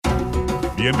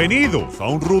Bienvenidos a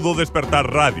Un Rudo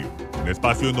Despertar Radio, un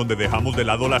espacio en donde dejamos de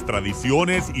lado las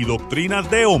tradiciones y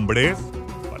doctrinas de hombres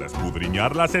para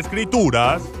escudriñar las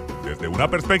escrituras desde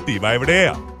una perspectiva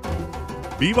hebrea.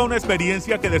 Viva una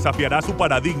experiencia que desafiará su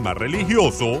paradigma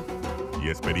religioso y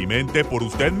experimente por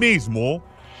usted mismo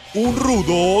un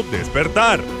rudo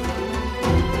despertar.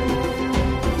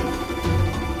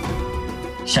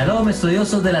 Shalom,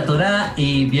 estudiosos de la Torá,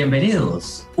 y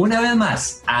bienvenidos una vez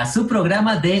más a su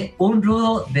programa de Un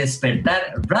Rudo Despertar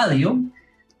Radio.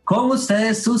 Con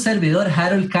ustedes su servidor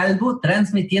Harold Calvo,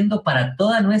 transmitiendo para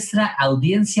toda nuestra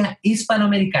audiencia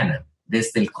hispanoamericana,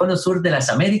 desde el cono sur de las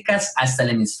Américas hasta el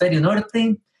hemisferio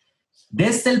norte,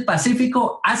 desde el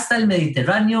Pacífico hasta el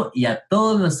Mediterráneo, y a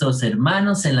todos nuestros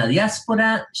hermanos en la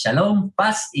diáspora. Shalom,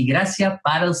 paz y gracia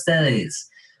para ustedes.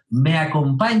 Me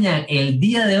acompaña el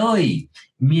día de hoy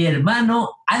mi hermano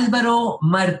Álvaro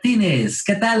Martínez.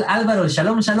 ¿Qué tal, Álvaro?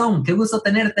 Shalom, shalom. Qué gusto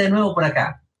tenerte de nuevo por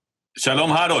acá.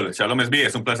 Shalom, Harold. Shalom, Esbi.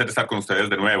 Es un placer estar con ustedes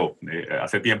de nuevo.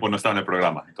 Hace tiempo no estaba en el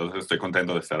programa, entonces estoy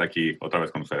contento de estar aquí otra vez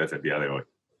con ustedes el día de hoy.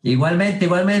 Igualmente.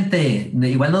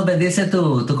 Igual nos bendice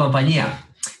tu compañía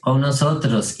con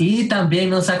nosotros. Y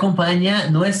también nos acompaña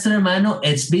nuestro hermano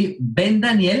Esbi Ben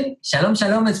Daniel. Shalom,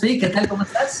 shalom, Esbi. ¿Qué tal? ¿Cómo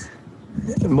estás?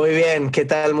 Muy bien, ¿qué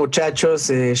tal, muchachos?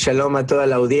 Shalom a toda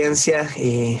la audiencia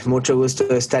y mucho gusto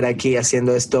de estar aquí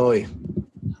haciendo esto hoy.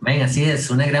 Amén, así es,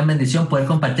 una gran bendición poder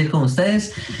compartir con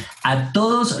ustedes. A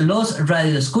todos los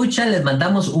radioescuchas les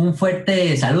mandamos un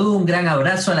fuerte saludo, un gran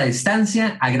abrazo a la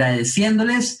distancia,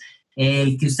 agradeciéndoles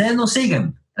que ustedes nos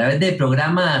sigan a través de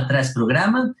programa tras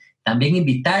programa. También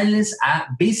invitarles a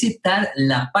visitar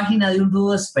la página de Un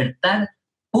Rudo Despertar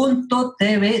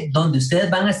 .tv, donde ustedes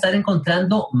van a estar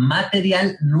encontrando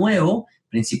material nuevo,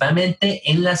 principalmente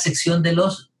en la sección de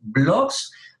los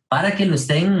blogs, para que lo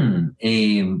estén,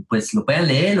 pues lo puedan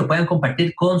leer, lo puedan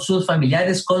compartir con sus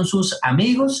familiares, con sus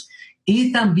amigos,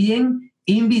 y también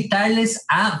invitarles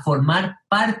a formar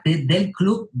parte del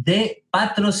club de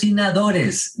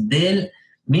patrocinadores del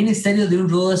Ministerio de Un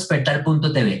Rudo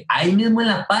Despertar.tv. Ahí mismo en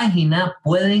la página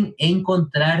pueden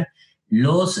encontrar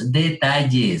los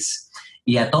detalles.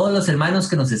 Y a todos los hermanos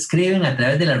que nos escriben a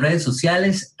través de las redes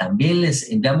sociales, también les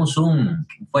enviamos un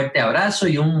fuerte abrazo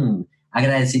y un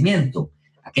agradecimiento.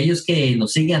 Aquellos que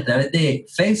nos siguen a través de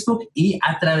Facebook y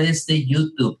a través de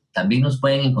YouTube, también nos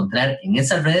pueden encontrar en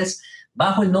esas redes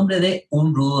bajo el nombre de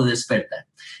Un Rudo Despertar.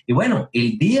 Y bueno,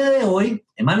 el día de hoy,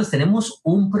 hermanos, tenemos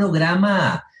un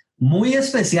programa muy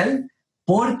especial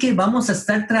porque vamos a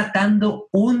estar tratando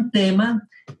un tema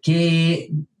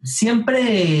que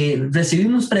siempre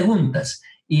recibimos preguntas,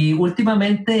 y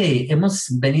últimamente hemos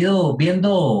venido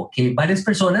viendo que varias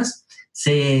personas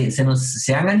se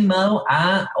han animado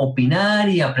a opinar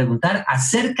y a preguntar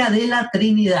acerca de la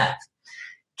Trinidad.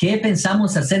 ¿Qué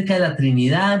pensamos acerca de la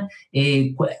Trinidad?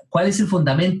 ¿Cuál es el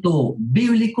fundamento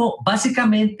bíblico?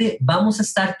 Básicamente vamos a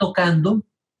estar tocando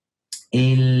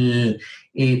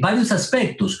varios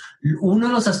aspectos. Uno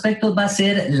de los aspectos va a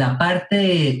ser la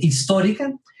parte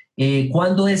histórica.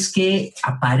 ¿Cuándo es que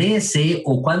aparece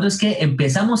o cuándo es que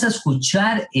empezamos a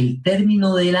escuchar el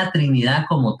término de la Trinidad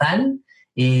como tal?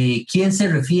 ¿Quién se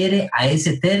refiere a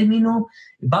ese término?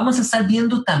 Vamos a estar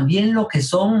viendo también lo que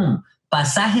son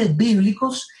pasajes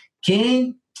bíblicos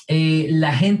que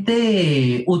la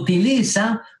gente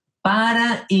utiliza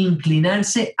para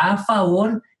inclinarse a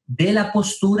favor de la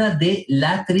postura de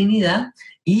la Trinidad.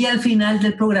 Y al final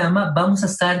del programa vamos a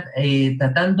estar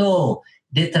tratando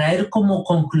de traer como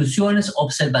conclusiones,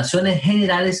 observaciones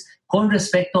generales con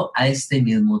respecto a este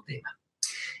mismo tema.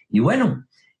 Y bueno,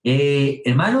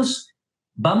 hermanos,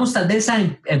 vamos tal vez a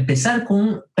empezar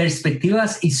con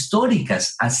perspectivas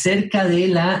históricas acerca de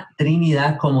la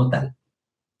Trinidad como tal.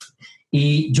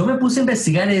 Y yo me puse a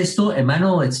investigar esto,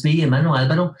 hermano Espi, hermano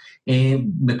Álvaro,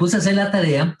 me puse a hacer la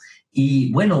tarea,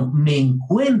 y bueno, me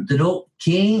encuentro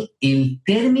que el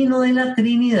término de la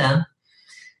Trinidad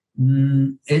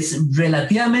es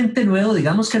relativamente nuevo,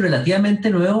 digamos que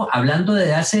relativamente nuevo, hablando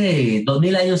de hace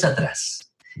 2000 años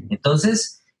atrás.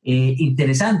 Entonces,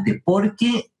 interesante,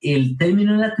 porque el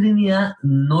término de la Trinidad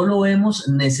no lo vemos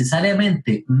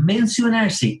necesariamente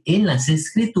mencionarse en las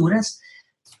Escrituras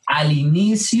al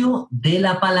inicio de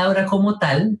la palabra como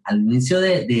tal, al inicio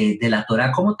de la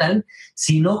Torá como tal,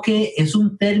 sino que es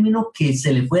un término que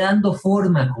se le fue dando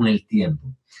forma con el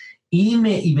tiempo. Y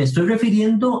me estoy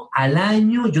refiriendo al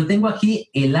año, yo tengo aquí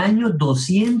el año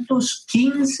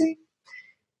 215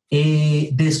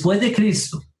 después de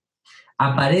Cristo.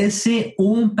 Aparece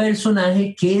un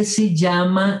personaje que se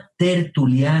llama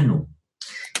Tertuliano.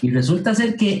 Y resulta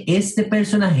ser que este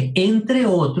personaje, entre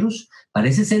otros,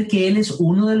 parece ser que él es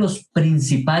uno de los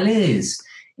principales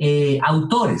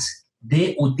autores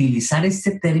de utilizar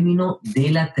este término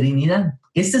de la Trinidad.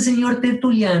 Este señor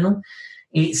Tertuliano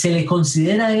se le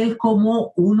considera a él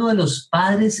como uno de los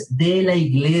padres de la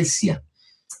Iglesia.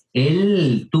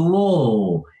 Él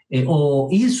tuvo o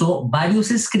hizo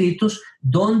varios escritos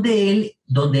donde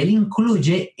él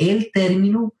incluye el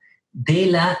término de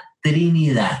la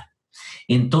Trinidad.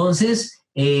 Entonces,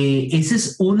 ese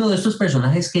es uno de estos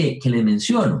personajes que le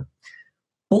menciono.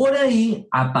 Por ahí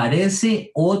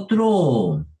aparece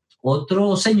otro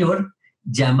señor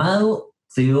llamado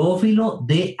Teófilo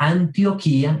de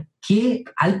Antioquía, que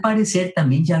al parecer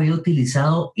también ya había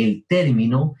utilizado el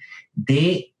término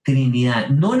de Trinidad.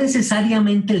 No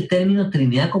necesariamente el término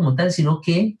Trinidad como tal, sino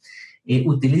que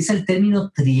utiliza el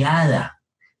término triada.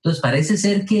 Entonces parece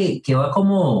ser que va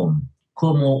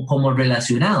como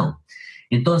relacionado.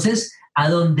 Entonces, a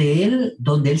donde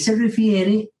él se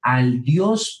refiere al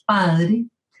Dios Padre,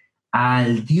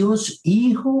 al Dios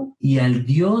Hijo y al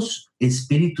Dios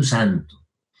Espíritu Santo.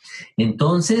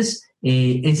 Entonces,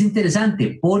 es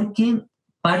interesante porque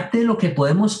parte de lo que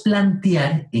podemos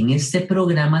plantear en este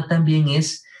programa también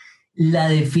es la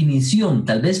definición.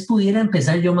 Tal vez pudiera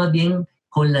empezar yo más bien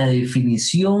con la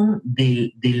definición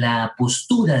de la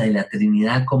postura de la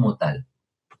Trinidad como tal.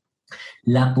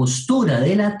 La postura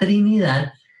de la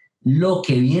Trinidad lo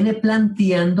que viene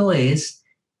planteando es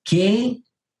que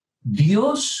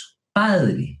Dios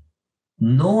Padre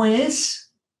no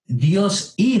es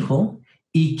Dios Hijo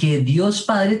y que Dios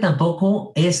Padre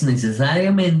tampoco es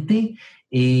necesariamente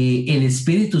el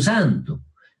Espíritu Santo,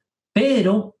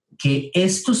 pero que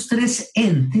estos tres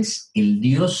entes, el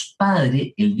Dios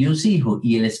Padre, el Dios Hijo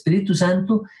y el Espíritu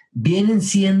Santo, vienen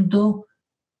siendo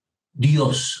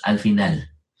Dios al final.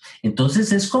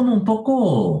 Entonces es como un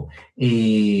poco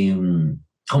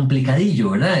complicadillo,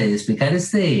 ¿verdad? Explicar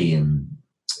este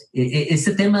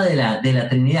tema de la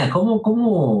Trinidad.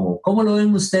 ¿Cómo lo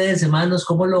ven ustedes, hermanos?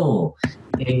 ¿Cómo lo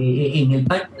en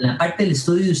la parte del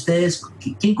estudio de ustedes,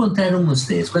 qué encontraron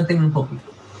ustedes? Cuéntenme un poquito.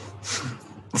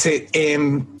 Sí,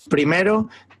 primero,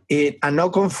 a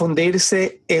no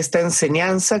confundirse esta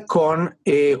enseñanza con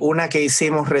una que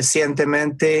hicimos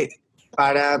recientemente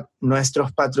para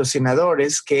nuestros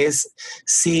patrocinadores, que es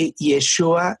si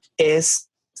Yeshua es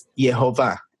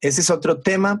Jehová. Ese es otro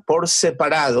tema por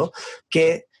separado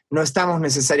que no estamos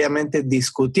necesariamente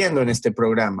discutiendo en este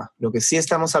programa. Lo que sí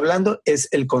estamos hablando es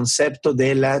el concepto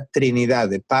de la Trinidad,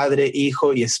 de Padre,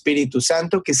 Hijo y Espíritu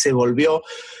Santo, que se volvió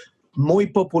muy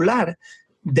popular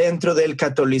dentro del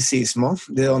catolicismo,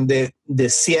 de donde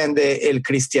desciende el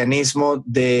cristianismo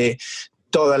de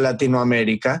toda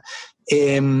Latinoamérica.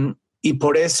 Y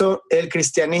por eso el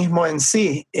cristianismo en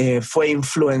sí fue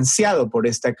influenciado por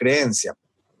esta creencia.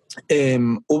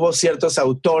 Hubo ciertos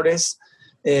autores,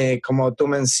 como tú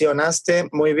mencionaste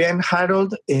muy bien,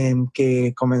 Harold,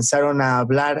 que comenzaron a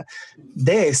hablar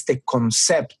de este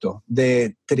concepto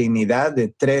de Trinidad, de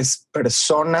tres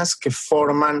personas que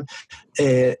forman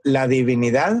la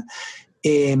divinidad,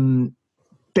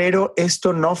 pero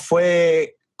esto no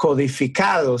fue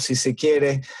codificado, si se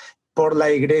quiere, por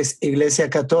la Iglesia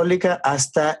Católica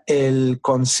hasta el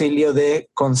Concilio de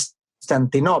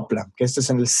Constantinopla, que esto es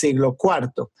en el siglo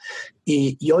IV.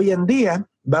 Y hoy en día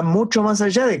va mucho más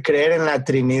allá de creer en la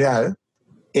Trinidad.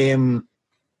 Este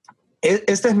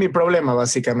es mi problema,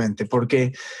 básicamente,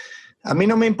 porque a mí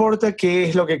no me importa qué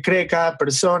es lo que cree cada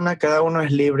persona, cada uno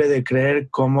es libre de creer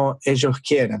como ellos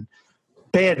quieran.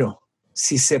 Pero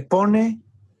si se pone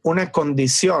una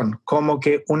condición como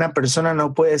que una persona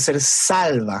no puede ser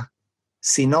salva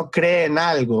si no cree en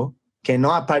algo que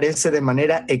no aparece de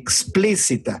manera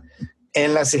explícita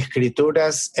en las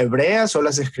escrituras hebreas o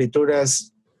las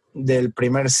escrituras del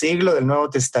primer siglo del Nuevo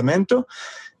Testamento,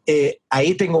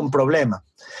 ahí tengo un problema.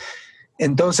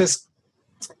 Entonces,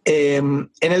 en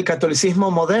el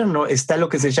catolicismo moderno está lo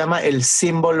que se llama el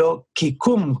símbolo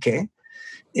Quincumque,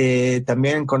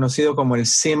 también conocido como el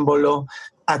símbolo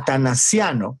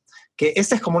atanasiano, que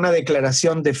esta es como una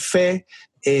declaración de fe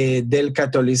del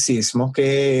catolicismo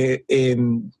que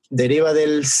deriva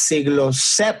del siglo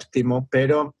VII,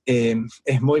 pero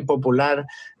es muy popular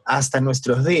hasta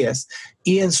nuestros días.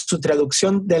 Y en su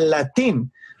traducción del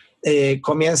latín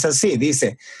comienza así,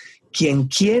 dice: quien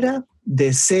quiera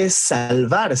desee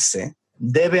salvarse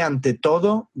debe ante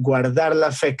todo guardar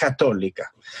la fe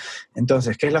católica.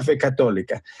 Entonces, ¿qué es la fe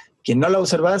católica? Quien no la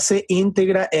observase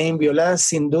íntegra e inviolada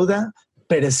sin duda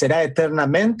perecerá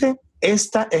eternamente.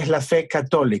 Esta es la fe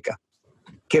católica,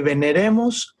 que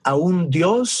veneremos a un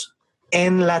Dios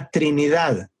en la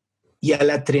Trinidad y a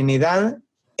la Trinidad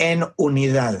en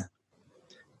unidad.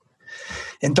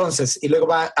 Entonces, y luego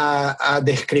va a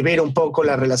describir un poco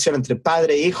la relación entre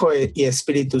Padre, Hijo y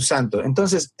Espíritu Santo.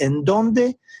 Entonces, ¿en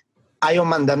dónde hay un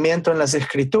mandamiento en las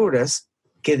Escrituras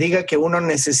que diga que uno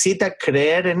necesita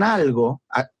creer en algo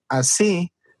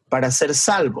así para ser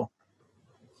salvo.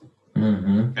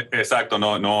 Exacto,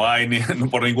 no hay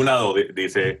por ningún lado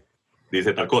dice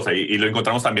tal cosa. Y lo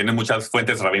encontramos también en muchas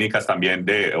fuentes rabínicas también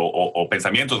o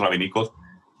pensamientos rabínicos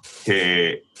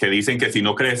que dicen que si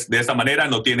no crees de esta manera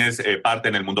no tienes parte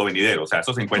en el mundo venidero. O sea,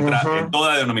 eso se encuentra en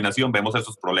toda denominación. Vemos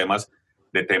esos problemas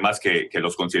de temas que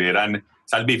los consideran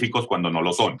salvíficos cuando no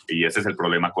lo son. Y ese es el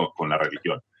problema con la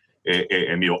religión,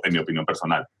 en mi opinión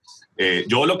personal.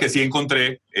 Yo lo que sí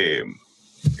encontré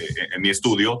en mi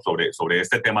estudio sobre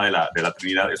este tema de la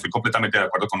Trinidad, estoy completamente de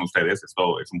acuerdo con ustedes.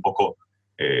 Esto es un poco...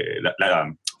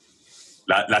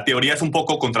 la teoría es un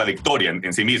poco contradictoria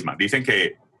en sí misma. Dicen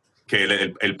que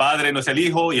el Padre no es el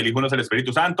Hijo y el Hijo no es el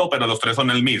Espíritu Santo, pero los tres son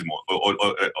el mismo,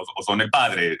 o son el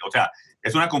Padre. O sea,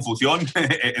 es una confusión,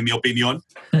 en mi opinión,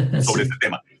 sobre este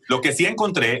tema. Lo que sí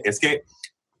encontré es que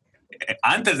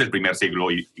antes del primer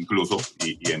siglo, incluso,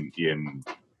 y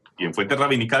en fuentes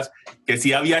rabínicas, que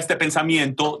sí había este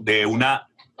pensamiento de una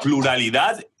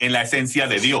pluralidad en la esencia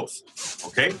de Dios,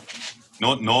 ¿ok?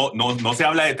 No se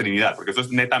habla de Trinidad, porque eso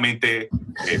es netamente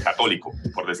católico,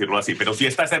 por decirlo así, pero sí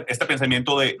está este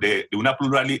pensamiento de una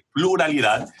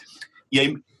pluralidad,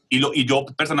 y yo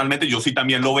personalmente, yo sí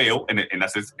también lo veo en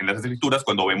las Escrituras,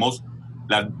 cuando vemos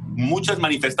las muchas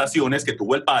manifestaciones que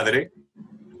tuvo el Padre,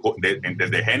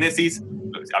 desde Génesis,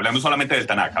 hablando solamente del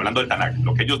Tanakh,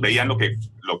 lo que ellos veían, lo que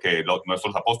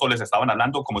nuestros apóstoles estaban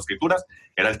hablando como Escrituras,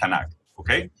 era el Tanakh,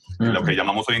 ¿ok? Lo que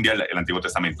llamamos hoy en día el Antiguo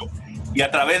Testamento. Y a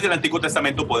través del Antiguo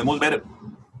Testamento podemos ver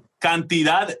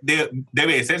cantidad de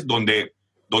veces donde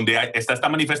está esta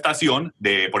manifestación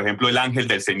de, por ejemplo, el ángel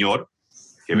del Señor,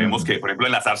 que vemos que, por ejemplo,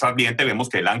 en la zarza ardiente vemos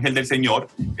que el ángel del Señor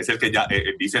es el que ya,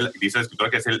 dice la Escritura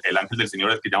que es el ángel del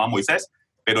Señor, el que llama a Moisés,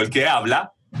 pero el que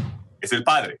habla es el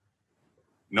Padre,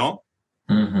 ¿no?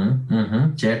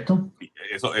 ¿Cierto?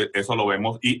 Eso lo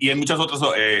vemos, y en muchas otras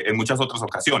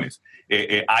ocasiones.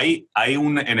 En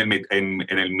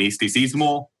el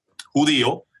misticismo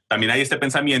judío también hay este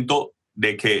pensamiento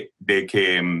de que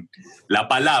la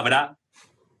palabra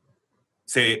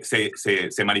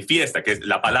se manifiesta, que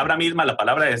la palabra misma, la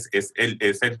palabra es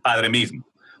el Padre mismo.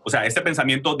 O sea, este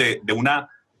pensamiento de una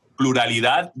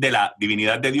pluralidad de la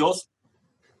divinidad de Dios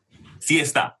sí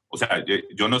está. O sea,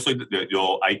 yo no soy,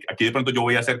 aquí de pronto yo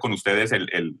voy a hacer con ustedes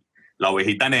la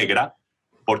ovejita negra,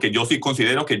 porque yo sí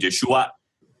considero que Yeshua,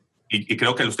 y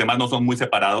creo que los temas no son muy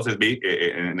separados,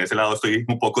 en ese lado estoy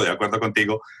un poco de acuerdo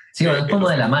contigo. Sí, van como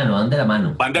de la mano, van de la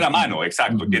mano. Van de la mano,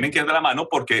 exacto. Tienen que ir de la mano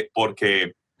porque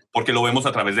lo vemos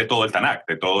a través de todo el Tanakh,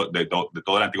 de todo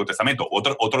el Antiguo Testamento.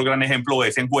 Otro gran ejemplo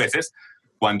es en Jueces,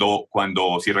 cuando,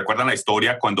 si recuerdan la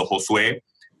historia, cuando Josué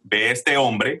ve a este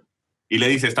hombre y le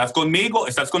dice, ¿estás conmigo?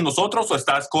 ¿Estás con nosotros o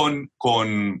estás con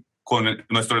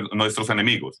nuestros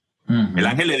enemigos? El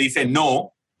ángel le dice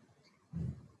no,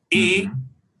 y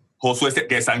Josué,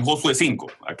 que está en Josué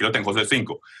 5, aquí lo tengo, Josué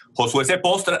 5, Josué se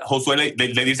postra, Josué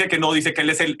le dice que no, dice que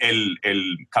él es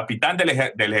el capitán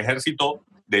del ejército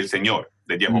del Señor,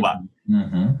 de Jehová.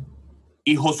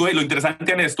 Y Josué, lo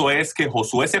interesante en esto es que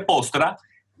Josué se postra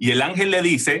y el ángel le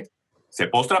dice, se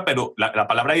postra, pero la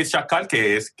palabra es shakal,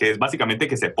 que es básicamente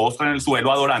que se postra en el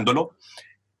suelo adorándolo,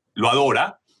 lo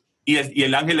adora, y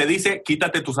el ángel le dice,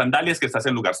 quítate tus sandalias que estás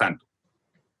en lugar santo.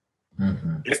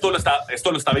 Esto lo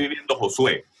está viviendo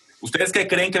Josué. ¿Ustedes qué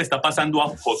creen que le está pasando a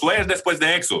Josué después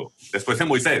de Éxodo, después de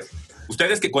Moisés?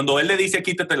 Ustedes, que cuando él le dice,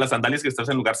 quítate las sandalias que estás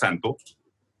en lugar santo,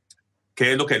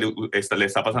 ¿qué es lo que le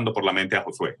está pasando por la mente a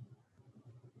Josué?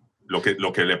 Lo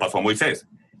que le pasó a Moisés.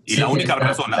 Y la única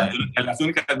razón, las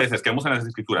únicas veces que vemos en las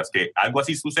Escrituras que algo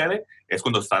así sucede es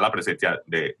cuando está la presencia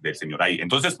del Señor ahí.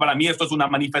 Entonces, para mí esto es una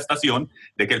manifestación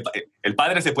de que el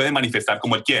Padre se puede manifestar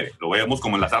como Él quiere. Lo vemos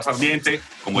como en la zarza ardiente,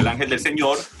 como el ángel del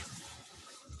Señor.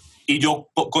 Y yo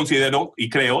considero y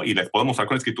creo, y les puedo mostrar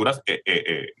con Escrituras,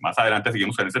 más adelante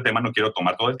seguimos en este tema, no quiero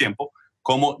tomar todo el tiempo,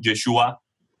 como Yeshua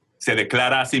se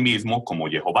declara a sí mismo como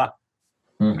Jehová.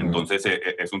 Entonces,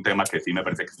 es un tema que sí me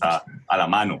parece que está a la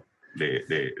mano de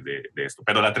esto.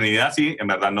 Pero la Trinidad sí, en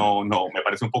verdad no me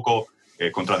parece un poco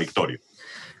contradictorio.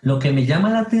 Lo que me llama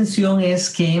la atención es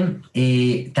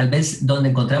que tal vez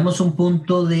donde encontramos un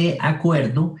punto de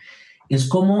acuerdo es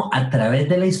como a través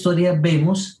de la historia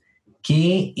vemos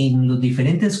que en los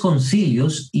diferentes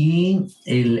concilios, y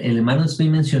el hermano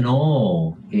Smith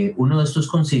mencionó uno de estos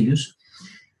concilios,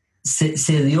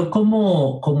 se dio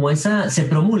como se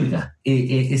promulga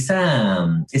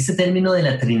ese término de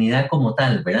la Trinidad como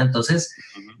tal, ¿verdad? Entonces,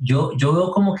 yo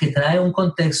veo como que trae un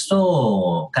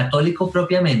contexto católico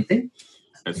propiamente.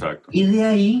 Exacto. Y de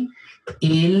ahí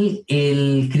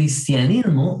el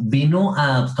cristianismo vino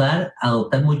a adoptar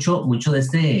mucho de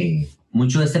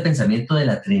este pensamiento de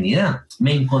la Trinidad.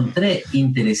 Me encontré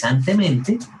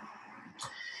interesantemente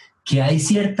que hay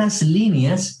ciertas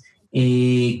líneas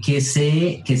que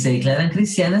se declaran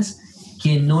cristianas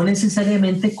que no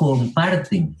necesariamente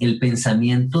comparten el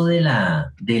pensamiento de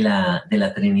la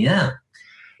Trinidad.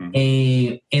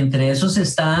 Entre esos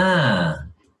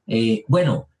están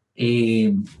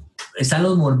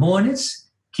los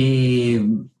mormones, que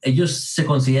ellos se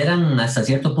consideran hasta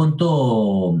cierto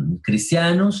punto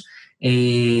cristianos.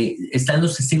 Están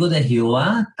los testigos de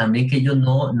Jehová, también, que ellos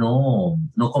no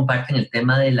comparten el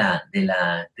tema de la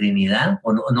Trinidad,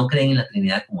 o no creen en la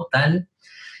Trinidad como tal.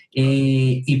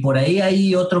 Y por ahí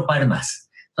hay otro par más.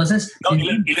 Entonces, y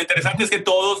lo interesante es que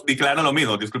todos declaran lo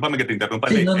mismo. Discúlpame que te interrumpa.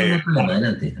 Sí, no hay problema,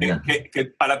 adelante. Que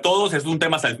para todos es un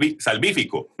tema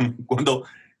salvífico. Cuando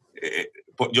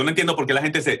yo no entiendo por qué la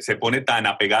gente se pone tan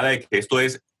apegada de que esto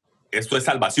es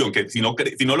salvación, que si no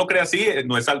lo crees así,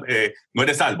 no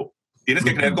eres salvo. Tienes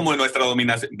que creer como en nuestra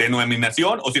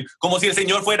denominación, como si el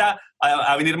Señor fuera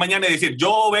a venir mañana y decir,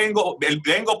 yo vengo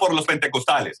por los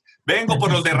pentecostales, vengo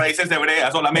por los de raíces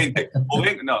hebreas solamente.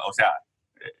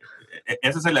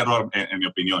 Ese es el error, en mi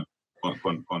opinión,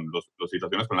 con las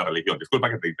situaciones con la religión.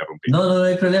 Disculpa que te interrumpí. No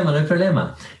hay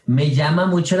problema. Me llama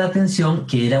mucho la atención,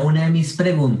 que era una de mis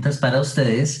preguntas para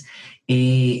ustedes,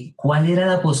 ¿cuál era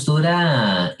la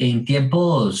postura en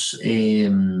tiempos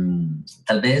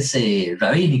tal vez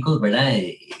rabínicos, ¿verdad?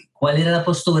 ¿Cuál era la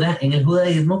postura en el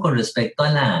judaísmo con respecto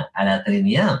a la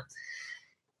Trinidad?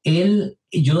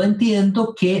 Yo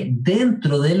entiendo que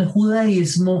dentro del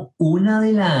judaísmo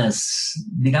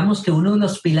digamos que uno de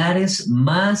los pilares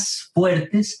más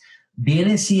fuertes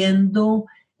viene siendo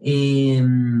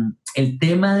el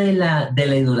tema de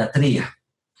la idolatría.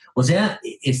 O sea,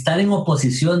 estar en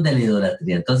oposición de la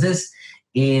idolatría. Entonces,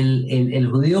 el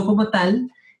judío como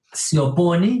tal se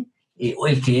opone, o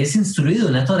el que es instruido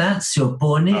en la Torá, se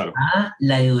opone a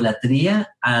la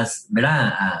idolatría, a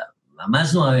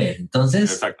más no haber.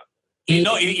 Entonces, exacto. Y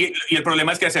el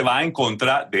problema es que se va en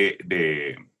contra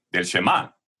del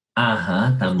Shema.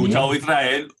 Ajá, también. Escucha, oh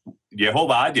Israel,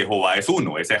 Jehová es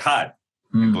uno, es Ejad.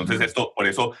 Entonces, esto, por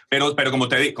eso, pero como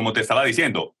te estaba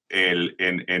diciendo,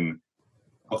 en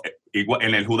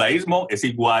el judaísmo es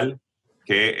igual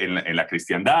que en la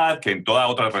cristiandad, que en toda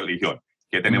otra religión,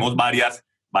 que tenemos varias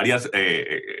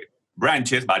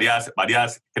branches,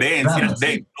 varias creencias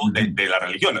dentro de la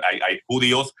religión. Hay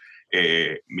judíos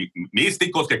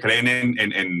místicos que creen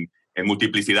en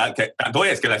multiplicidad, que tanto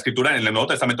es que la escritura en el Nuevo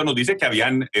Testamento nos dice que había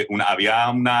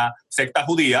una secta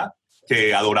judía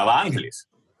que adoraba ángeles.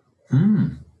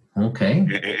 Okay.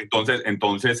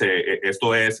 Entonces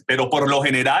esto es, pero por lo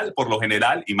general,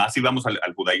 y más si vamos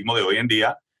al judaísmo de hoy en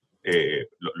día,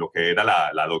 lo que era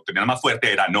la doctrina más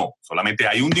fuerte era no, solamente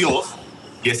hay un Dios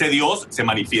y ese Dios se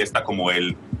manifiesta como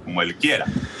él quiera.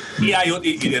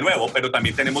 Y de nuevo, pero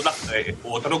también tenemos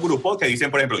otro grupo que dicen,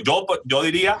 por ejemplo, yo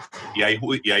diría, y hay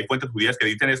fuentes judías que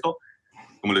dicen esto,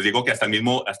 como les digo, que hasta el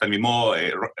mismo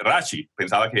Rashi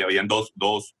pensaba que habían dos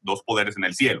poderes en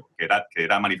el cielo, que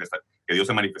Dios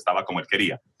se manifestaba como él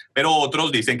quería. Pero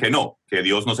otros dicen que no, que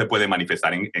Dios no se puede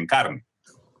manifestar en carne.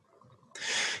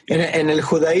 En el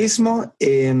judaísmo,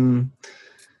 en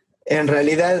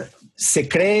realidad, se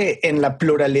cree en la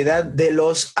pluralidad de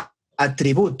los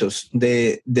atributos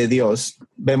de Dios.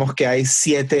 Vemos que hay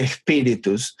 7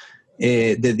 espíritus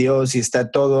de Dios y está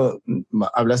todo.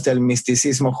 Hablaste del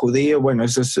misticismo judío, bueno,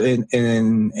 eso es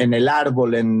en el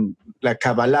árbol, en la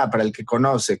Kabbalah, para el que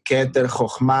conoce, Keter,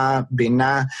 Jochma,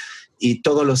 Binah, y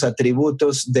todos los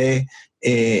atributos de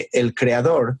el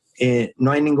Creador.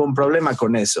 No hay ningún problema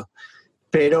con eso.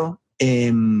 Pero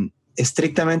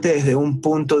estrictamente desde un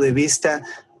punto de vista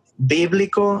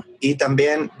bíblico y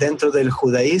también dentro del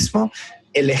judaísmo,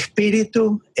 el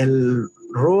espíritu, el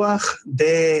ruach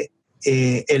de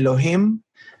Elohim,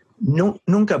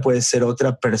 nunca puede ser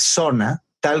otra persona,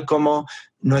 tal como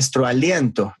nuestro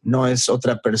aliento no es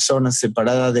otra persona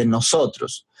separada de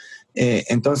nosotros.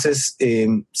 Entonces,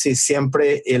 sí,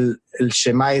 siempre el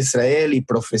Shema Israel y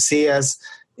profecías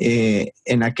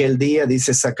en aquel día,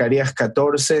 dice Zacarías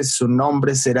 14, su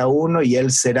nombre será uno y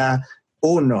él será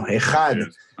uno, Ejad.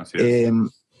 Así es.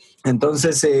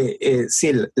 Entonces,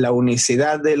 sí, la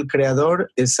unicidad del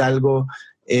Creador es algo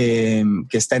que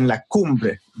está en la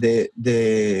cumbre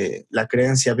de la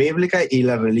creencia bíblica y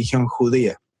la religión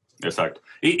judía. Exacto.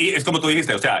 Y es como tú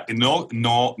dijiste, o sea, no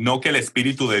que el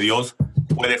Espíritu de Dios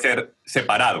puede ser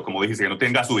separado, como dijiste, que no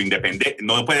tenga su independencia,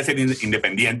 no puede ser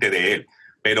independiente de él,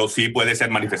 pero sí puede ser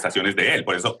manifestaciones de él.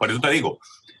 Por eso te digo,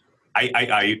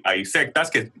 hay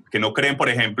sectas que no creen, por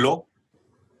ejemplo,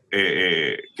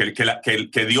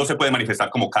 que Dios se puede manifestar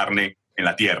como carne en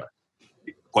la tierra.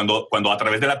 Cuando a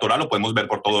través de la Torá lo podemos ver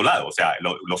por todo lado. O sea,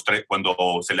 los tres, cuando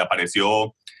se le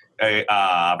apareció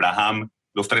a Abraham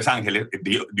los tres ángeles,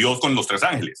 Dios con los tres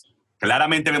ángeles.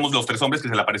 Claramente vemos los tres hombres que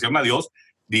se le aparecieron a Dios.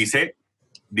 Dice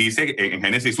en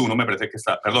Génesis 1, me parece que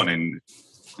está, perdón, ¿en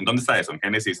dónde está eso? En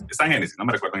Génesis, está en Génesis, no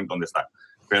me recuerdo en dónde está.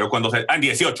 Pero en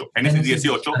 18, Génesis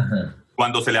 18,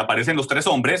 cuando se le aparecen los tres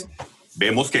hombres,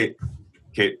 vemos que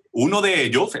uno de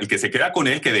ellos, el que se queda con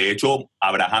él, que de hecho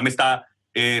Abraham está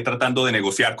tratando de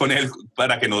negociar con él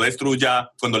para que no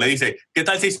destruya, cuando le dice, ¿qué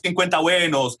tal si hay 50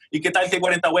 buenos? ¿Y qué tal si hay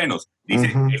 40 buenos?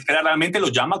 Dice, él claramente lo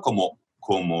llama como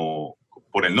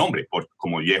por el nombre,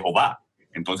 como Jehová.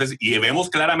 Entonces, y vemos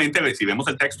claramente, si vemos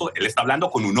el texto, él está hablando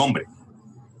con un hombre.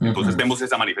 Entonces vemos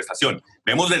esa manifestación.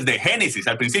 Vemos desde Génesis,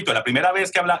 al principio, la primera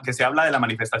vez que se habla de la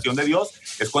manifestación de Dios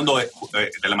es cuando de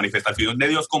la manifestación de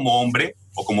Dios como hombre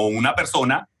o como una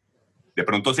persona, de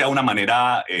pronto sea una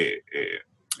manera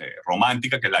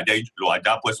romántica que lo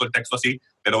haya puesto el texto así,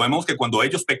 pero vemos que cuando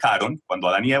ellos pecaron, cuando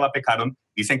Adán y Eva pecaron,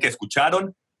 dicen que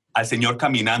escucharon al Señor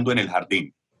caminando en el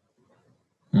jardín.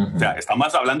 O sea,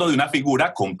 estamos hablando de una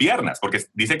figura con piernas, porque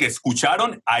dice que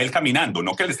escucharon a él caminando,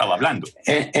 no que él estaba hablando.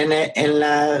 En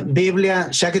la Biblia,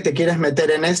 ya que te quieres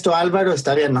meter en esto, Álvaro,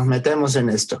 está bien, nos metemos en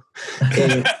esto.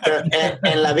 Pero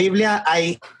en la Biblia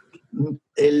hay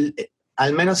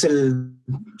al menos el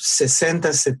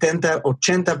 60, 70,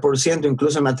 80%,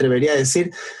 incluso me atrevería a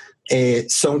decir,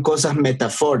 son cosas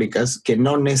metafóricas que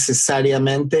no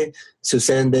necesariamente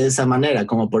suceden de esa manera,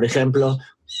 como por ejemplo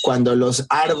cuando los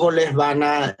árboles van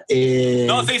a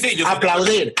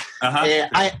aplaudir.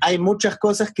 Hay muchas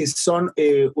cosas que son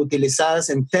utilizadas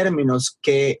en términos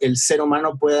que el ser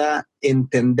humano pueda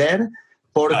entender,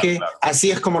 porque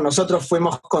así es como nosotros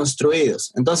fuimos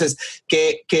construidos. Entonces,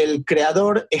 que el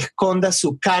Creador esconda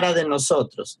su cara de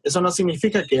nosotros, eso no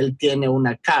significa que Él tiene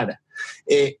una cara.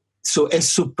 Es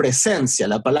su presencia,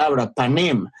 la palabra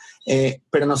panim,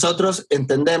 pero nosotros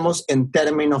entendemos en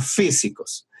términos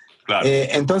físicos. Claro.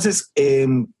 Entonces,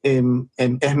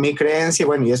 es mi creencia,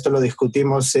 bueno, y esto lo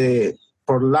discutimos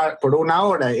por una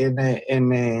hora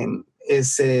en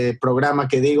ese programa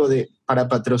que digo para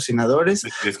patrocinadores.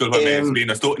 Discúlpame,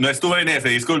 no estuve en ese,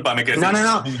 discúlpame.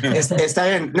 No, está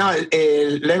bien. No,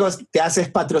 luego te haces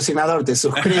patrocinador, te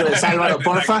suscribes, Álvaro,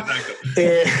 porfa.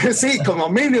 Sí, como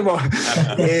mínimo.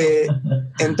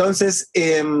 Entonces,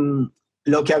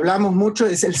 lo que hablamos mucho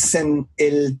es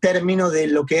el término de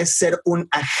lo que es ser un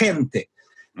agente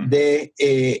de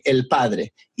el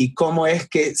Padre y cómo es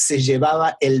que se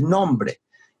llevaba el nombre.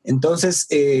 Entonces,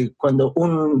 cuando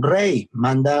un rey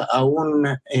manda a un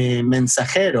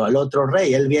mensajero al otro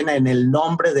rey, él viene en el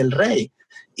nombre del rey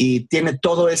y tiene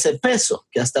todo ese peso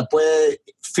que hasta puede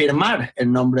firmar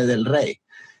el nombre del rey.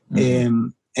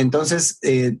 Entonces,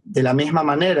 de la misma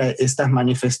manera, estas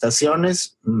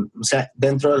manifestaciones, o sea,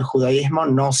 dentro del judaísmo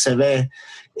no se ve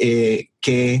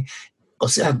que, o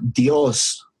sea,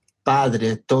 Dios,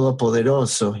 Padre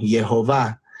Todopoderoso,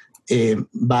 Jehová,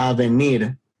 va a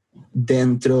venir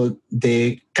dentro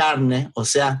de carne, o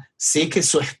sea, sí que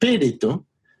su espíritu,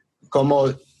 como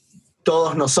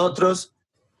todos nosotros,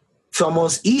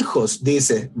 somos hijos,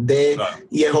 dice, de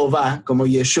Jehová, como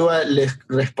Yeshua les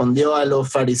respondió a los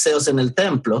fariseos en el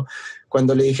templo,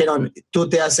 cuando le dijeron, tú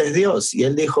te haces Dios, y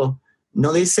él dijo,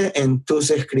 ¿no dice en tus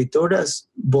escrituras,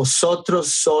 vosotros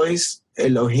sois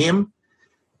Elohim?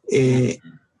 Y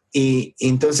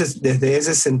entonces, desde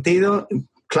ese sentido,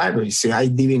 claro, y si hay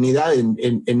divinidad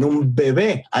en un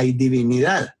bebé, hay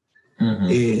divinidad. No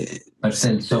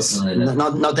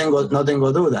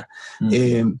tengo duda.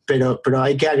 Pero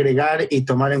hay que agregar y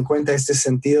tomar en cuenta este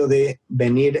sentido de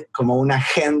venir como un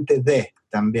agente de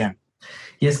también.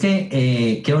 Y es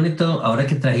que qué bonito ahora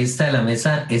que trajiste a la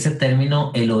mesa ese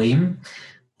término Elohim,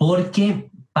 porque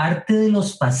parte de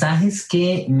los pasajes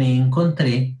que me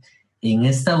encontré en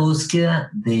esta búsqueda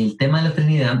del tema de la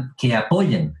Trinidad que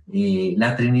apoyan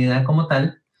la Trinidad como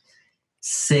tal,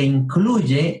 se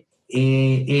incluye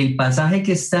el pasaje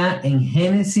que está en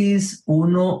Génesis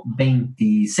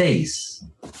 1:26,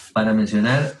 para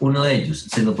mencionar uno de ellos.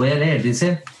 Se lo voy a leer.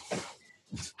 Dice,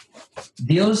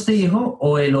 Dios dijo,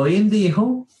 o Elohim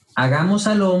dijo, hagamos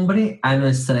al hombre a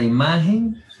nuestra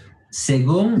imagen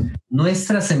según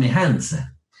nuestra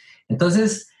semejanza.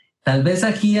 Entonces, tal vez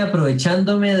aquí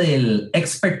aprovechándome del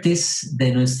expertise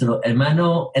de nuestro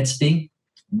hermano Etzpi,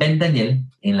 Ben Daniel,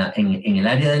 en el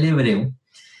área del hebreo,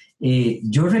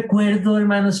 yo recuerdo,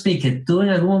 hermano Etzpi, que tú en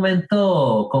algún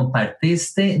momento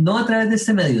compartiste, no a través de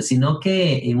este medio, sino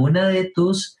que en una de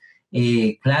tus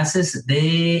clases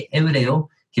de hebreo,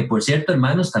 que por cierto,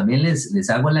 hermanos, también les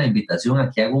hago la invitación,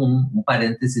 aquí hago un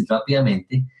paréntesis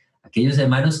rápidamente, aquellos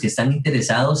hermanos que están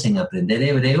interesados en aprender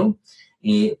hebreo,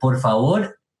 por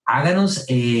favor, háganos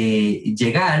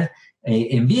llegar,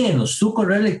 envíenos su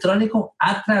correo electrónico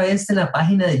a través de la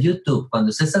página de YouTube. Cuando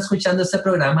usted está escuchando este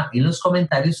programa, en los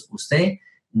comentarios, usted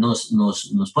nos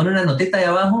pone una notita ahí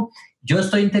abajo: yo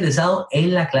estoy interesado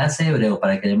en la clase de hebreo,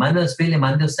 para que el hermano Zvi le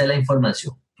mande a usted la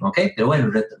información. ¿Ok? Pero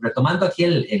bueno, retomando aquí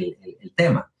el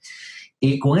tema.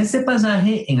 Con este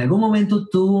pasaje, en algún momento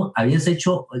tú habías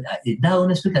dado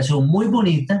una explicación muy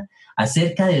bonita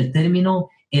acerca del término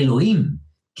Elohim,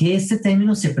 que este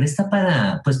término se presta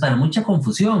para mucha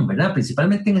confusión, ¿verdad?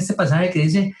 Principalmente en este pasaje que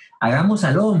dice, hagamos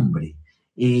al hombre.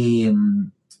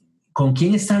 ¿Con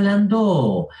quién está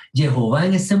hablando Jehová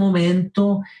en este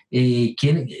momento?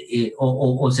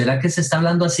 ¿O será que se está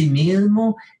hablando a sí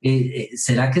mismo?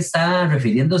 ¿Será que está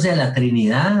refiriéndose a la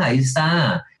Trinidad? Ahí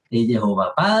está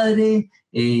Jehová Padre,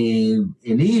 el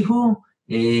Hijo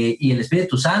y el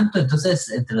Espíritu Santo. Entonces,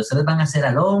 entre los tres van a ser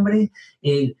al hombre.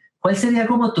 ¿Cuál sería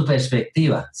como tu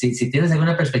perspectiva? Si tienes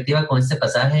alguna perspectiva con este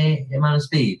pasaje, hermano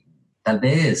Zvi, tal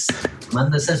vez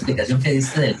mando esa explicación que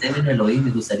diste del término Elohim, me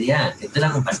gustaría que tú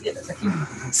la compartieras aquí.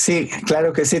 Sí,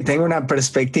 claro que sí, tengo una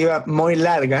perspectiva muy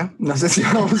larga, no sé si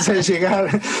vamos a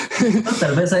llegar. No,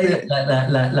 tal vez ahí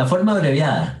la forma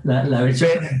abreviada, la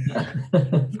versión.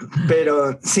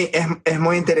 Pero sí, es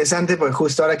muy interesante, porque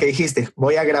justo ahora que dijiste,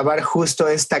 voy a grabar justo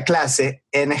esta clase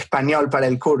en español para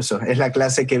el curso, es la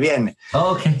clase que viene.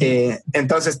 Okay.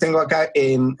 Entonces tengo acá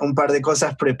un par de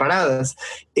cosas preparadas.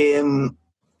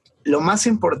 Lo más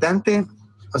importante,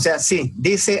 o sea, sí,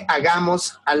 dice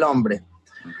hagamos al hombre.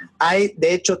 Hay,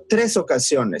 de hecho, 3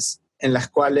 ocasiones en las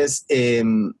cuales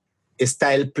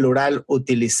está el plural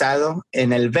utilizado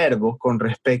en el verbo con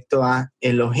respecto a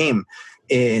Elohim.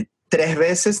 3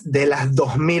 veces de las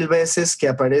 2000 veces que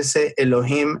aparece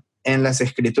Elohim en las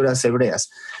escrituras hebreas.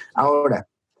 Ahora,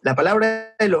 la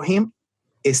palabra Elohim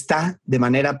está de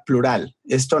manera plural.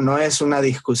 Esto no es una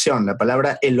discusión. La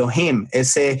palabra Elohim,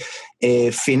 ese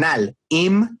final,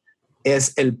 im,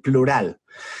 es el plural.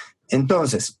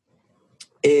 Entonces,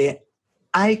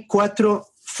 hay 4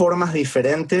 formas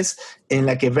diferentes en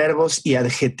las que verbos y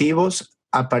adjetivos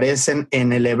aparecen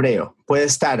en el hebreo. Puede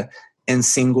estar en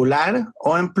singular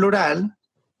o en plural,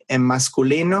 en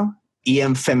masculino y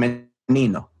en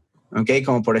femenino. ¿Okay?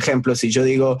 Como por ejemplo, si yo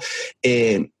digo,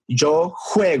 yo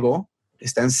juego,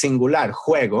 está en singular,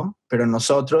 juego, pero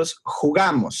nosotros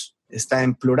jugamos, está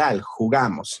en plural,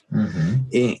 jugamos.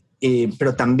 Uh-huh.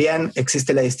 Pero también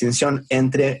existe la distinción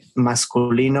entre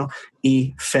masculino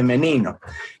y femenino.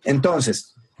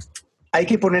 Entonces, hay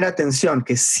que poner atención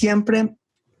que siempre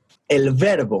el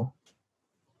verbo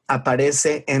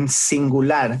aparece en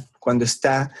singular cuando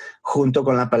está junto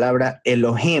con la palabra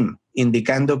Elohim,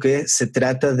 indicando que se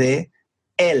trata de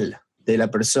él, de la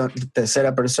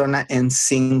tercera persona en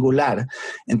singular.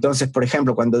 Entonces, por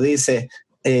ejemplo, cuando dice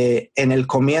en el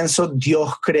comienzo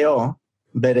Dios creó,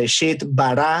 Bereshit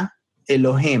bara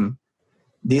Elohim,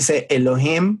 dice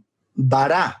Elohim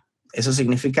bara, eso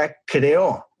significa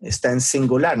creó, está en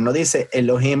singular, no dice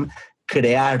Elohim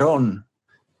crearon.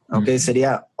 Okay,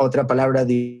 sería otra palabra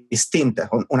distinta,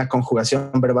 una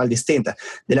conjugación verbal distinta.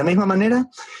 De la misma manera,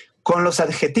 con los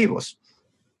adjetivos.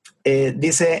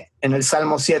 Dice en el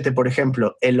Salmo 7, por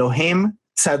ejemplo, Elohim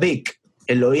tzadik,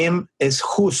 Elohim es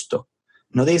justo.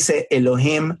 No dice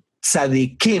Elohim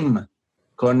tzadikim,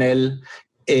 con el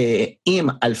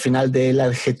im al final del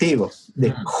adjetivo,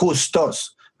 de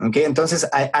justos. Okay, entonces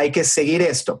hay que seguir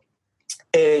esto.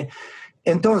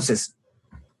 Entonces,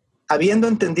 habiendo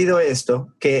entendido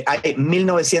esto, que hay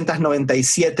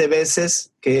 1997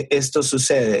 veces que esto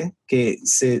sucede, que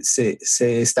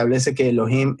se establece que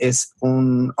Elohim es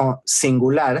un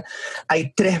singular,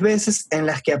 hay 3 veces en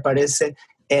las que aparece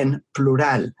en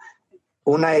plural.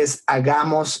 Una es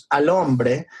hagamos al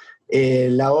hombre,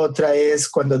 la otra es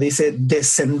cuando dice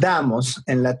descendamos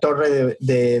en la torre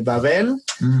de Babel,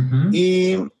 uh-huh.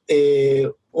 Y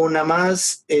una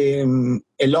más,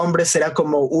 el hombre será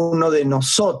como uno de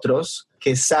nosotros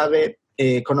que sabe,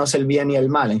 conoce el bien y el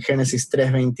mal, en Génesis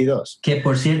 3:22. Que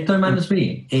por cierto, hermanos,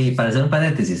 para hacer un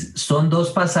paréntesis, son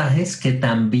 2 pasajes que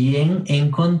también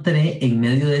encontré en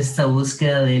medio de esta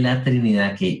búsqueda de la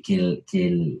Trinidad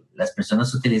que las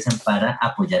personas utilizan para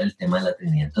apoyar el tema de la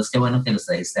Trinidad. Entonces, qué bueno que los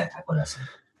trajiste a colación.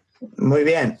 Muy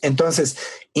bien, entonces,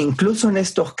 incluso en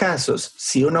estos casos,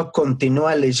 si uno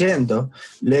continúa leyendo,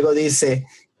 luego dice,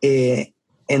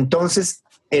 entonces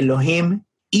Elohim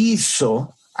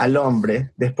hizo al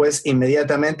hombre, después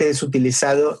inmediatamente es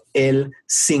utilizado el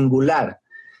singular.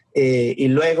 y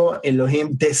luego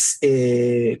Elohim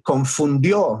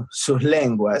confundió sus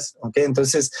lenguas, ¿okay?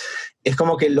 Entonces es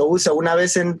como que lo usa una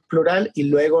vez en plural y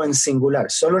luego en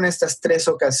singular, solo en estas 3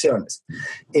 ocasiones.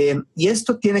 Y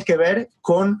esto tiene que ver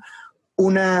con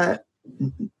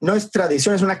no es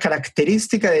tradición, es una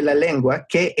característica de la lengua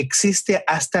que existe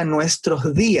hasta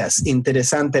nuestros días,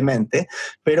 interesantemente,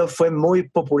 pero fue muy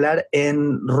popular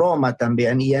en Roma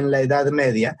también y en la Edad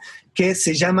Media, que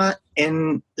se llama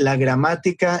en la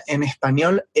gramática en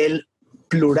español el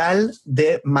plural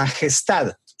de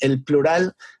majestad, el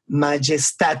plural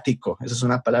majestático. Esa es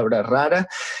una palabra rara,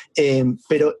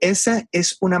 pero esa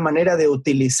es una manera de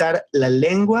utilizar la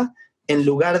lengua en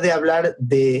lugar de hablar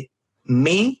de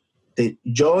mí, de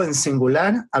yo en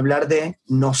singular, hablar de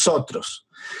nosotros.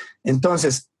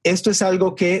 Entonces, esto es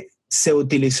algo que se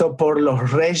utilizó por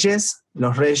los reyes.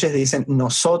 Los reyes dicen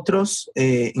nosotros,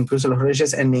 incluso los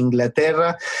reyes en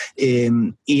Inglaterra,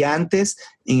 y antes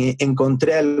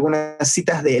encontré algunas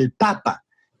citas del Papa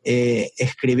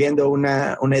escribiendo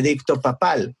un edicto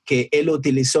papal, que él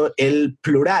utilizó el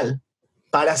plural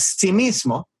para sí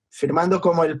mismo, firmando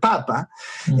como el Papa.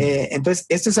 Entonces,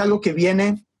 esto es algo que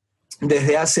viene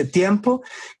desde hace tiempo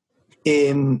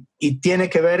y tiene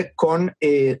que ver con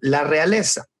la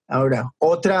realeza. Ahora,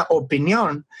 otra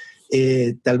opinión,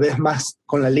 tal vez más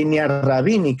con la línea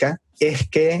rabínica, es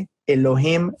que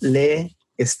Elohim le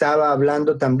estaba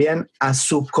hablando también a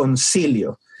su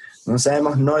concilio. No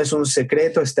sabemos, no es un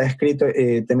secreto, está escrito,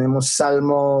 tenemos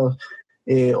Salmo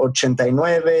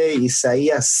 89,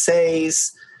 Isaías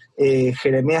 6,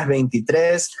 Jeremías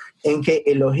 23, en que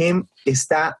Elohim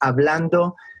está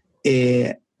hablando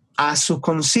a su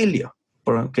concilio,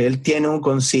 porque él tiene un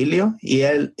concilio y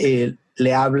él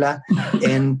le habla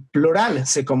en plural,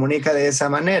 se comunica de esa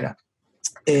manera.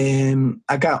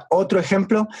 Acá, otro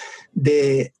ejemplo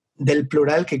del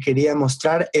plural que quería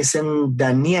mostrar es en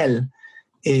Daniel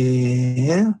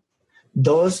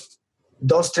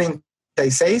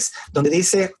 2:36, donde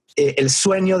dice el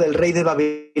sueño del rey de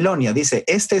Babilonia. Dice,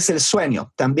 este es el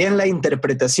sueño, también la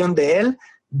interpretación de él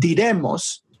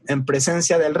diremos en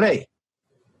presencia del rey.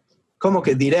 ¿Cómo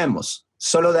que diremos?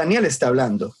 Solo Daniel está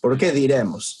hablando. ¿Por qué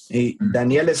diremos? Y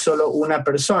Daniel es solo una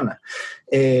persona.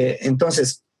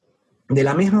 Entonces, de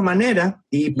la misma manera,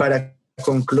 y para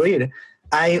concluir,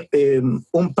 hay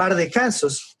un par de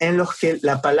casos en los que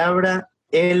la palabra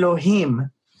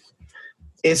Elohim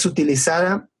es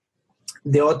utilizada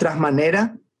de otras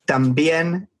maneras,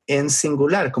 también en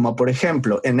singular, como por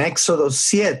ejemplo, en Éxodo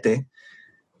 7,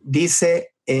 dice,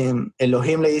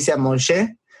 Elohim le dice a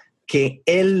Moshe que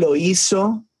él lo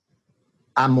hizo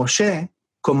a Moshe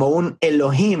como un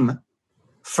Elohim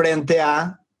frente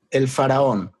a el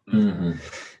faraón. Uh-huh.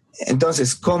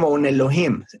 Entonces, como un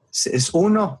Elohim es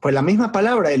uno, pues la misma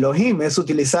palabra Elohim es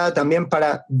utilizada también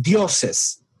para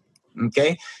dioses.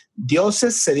 ¿Okay?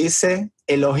 Dioses se dice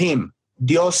Elohim,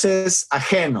 dioses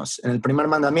ajenos en el primer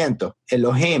mandamiento,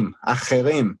 Elohim,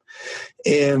 Ajerim.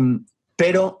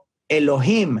 Pero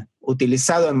Elohim,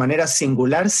 utilizado en manera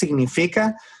singular,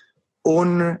 significa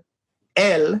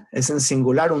él, es en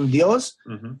singular un Dios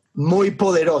muy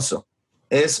poderoso,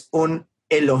 es un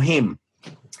Elohim.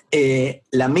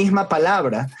 La misma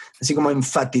palabra, así como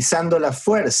enfatizando la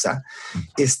fuerza,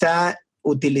 está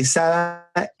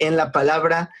utilizada en la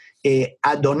palabra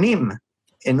Adonim,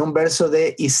 en un verso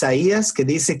de Isaías que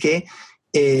dice que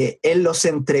él los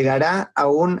entregará a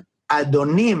un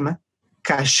Adonim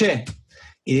Kashe,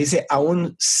 y dice a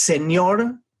un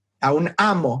señor, a un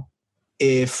amo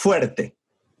fuerte.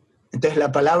 Entonces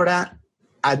la palabra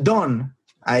Adón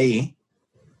ahí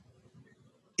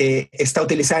está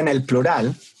utilizada en el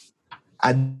plural,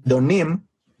 Adonim,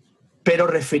 pero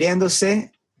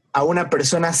refiriéndose a una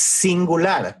persona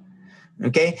singular.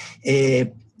 ¿Okay?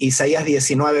 Isaías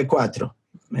 19:4,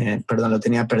 perdón, lo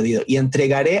tenía perdido. Y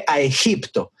entregaré a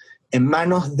Egipto en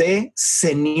manos de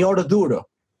señor duro.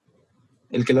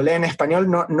 El que lo lee en español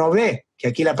no ve que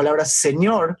aquí la palabra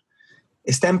señor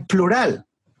está en plural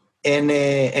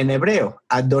en hebreo,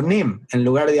 Adonim, en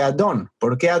lugar de Adón.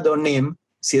 ¿Por qué Adonim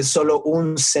si es solo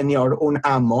un señor, un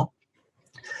amo?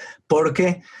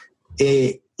 Porque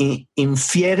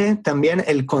infiere también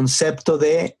el concepto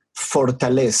de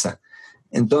fortaleza.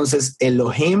 Entonces,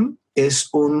 Elohim es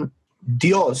un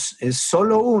Dios, es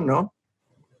solo uno,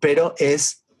 pero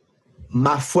es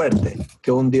más fuerte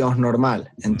que un Dios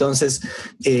normal. Entonces,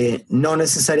 no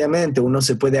necesariamente uno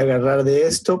se puede agarrar de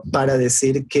esto para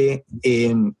decir que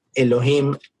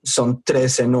Elohim son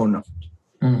 3 en 1.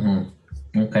 Uh-huh.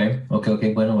 Ok.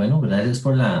 Bueno, gracias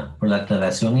por la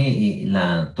aclaración y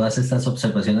todas estas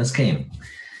observaciones que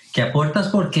aportas,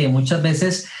 porque muchas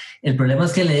veces El problema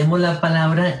es que leemos la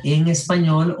palabra en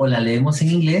español o la leemos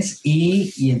en inglés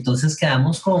y entonces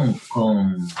quedamos con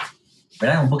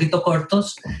 ¿verdad? Un poquito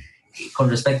cortos con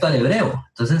respecto al hebreo.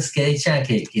 Entonces, qué dicha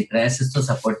que traes estos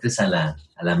aportes a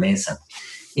la mesa.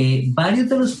 Varios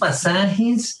de los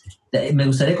pasajes, me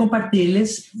gustaría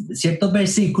compartirles ciertos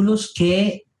versículos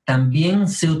que también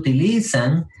se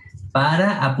utilizan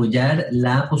para apoyar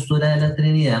la postura de la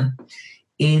Trinidad,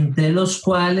 entre los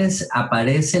cuales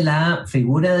aparece la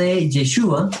figura de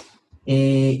Yeshua,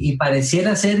 y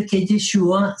pareciera ser que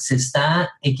Yeshua se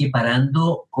está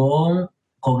equiparando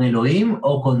con Elohim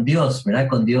o con Dios, ¿verdad?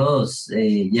 Con Dios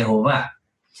Jehová.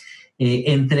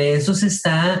 Entre esos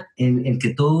está el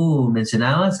que tú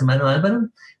mencionabas, hermano Álvaro,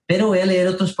 pero voy a leer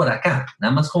otros por acá,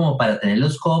 nada más como para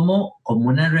tenerlos como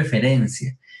una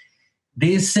referencia.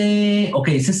 Dice,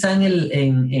 ese está en el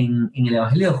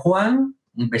Evangelio de Juan,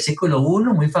 en el versículo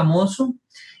 1, muy famoso.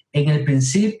 En el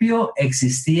principio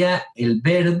existía el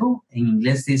verbo, en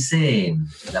inglés dice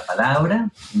la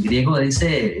palabra, en griego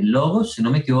dice logos, si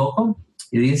no me equivoco,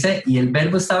 y dice, y el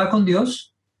verbo estaba con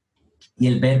Dios, y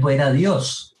el verbo era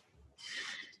Dios.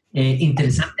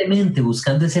 Interesantemente,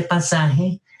 buscando ese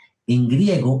pasaje, en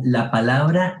griego la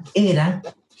palabra era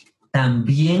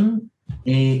también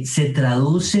se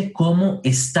traduce como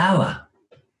estaba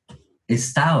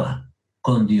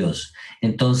con Dios.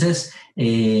 Entonces,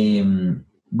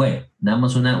 bueno,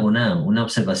 damos una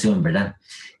observación, ¿verdad?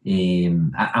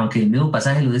 Aunque el mismo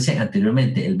pasaje lo dice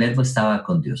anteriormente, el verbo estaba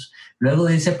con Dios. Luego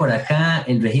dice por acá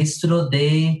el registro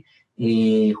de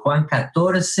Juan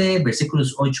 14,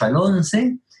 versículos 8 al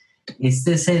 11.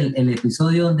 Este es el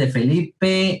episodio donde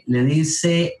Felipe le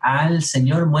dice al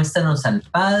Señor, muéstranos al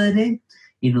Padre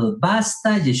y nos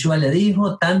basta. Yeshua le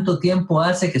dijo, tanto tiempo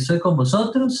hace que estoy con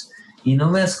vosotros y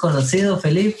no me has conocido,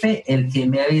 Felipe. El que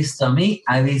me ha visto a mí,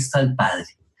 ha visto al Padre.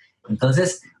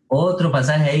 Entonces, otro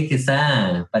pasaje ahí que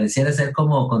pareciera ser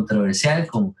como controversial,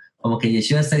 como que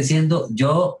Yeshua está diciendo,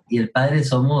 yo y el Padre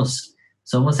somos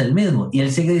el mismo. Y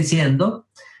él sigue diciendo,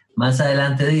 más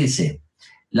adelante dice,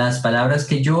 las palabras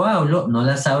que yo hablo, no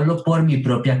las hablo por mi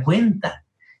propia cuenta,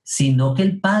 sino que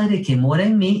el Padre que mora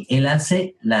en mí, Él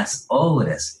hace las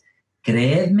obras.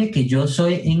 Creedme que yo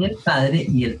soy en el Padre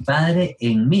y el Padre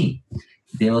en mí.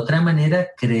 De otra manera,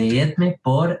 creedme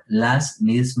por las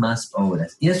mismas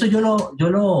obras. Y eso yo lo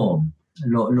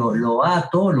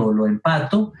ato, lo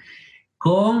empato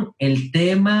con el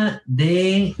tema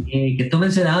de que tú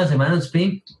mencionabas, hermano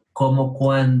Spin, como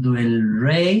cuando el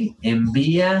rey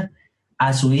envía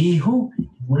a su hijo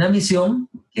una misión,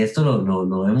 que esto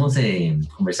lo hemos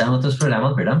conversado en otros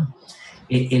programas, ¿verdad?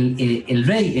 El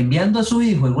rey enviando a su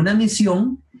hijo en una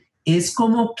misión es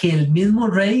como que el mismo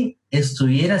rey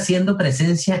estuviera haciendo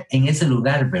presencia en ese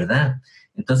lugar, ¿verdad?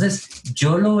 Entonces,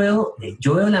 yo veo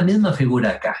la misma figura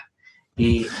acá.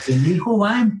 El hijo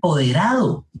va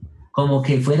empoderado, como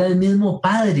que fuera el mismo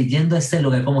padre yendo a este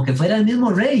lugar, como que fuera el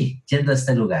mismo rey yendo a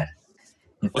este lugar.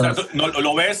 Entonces, o sea, no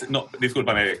lo ves, no,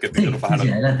 discúlpame que te interrumpa. Sí,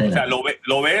 adelante. O sea,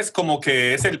 lo ves como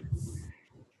que es el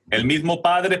mismo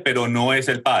padre, pero no es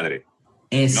el padre,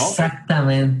 ¿no?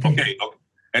 Exactamente. Okay.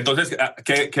 Entonces,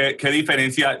 ¿qué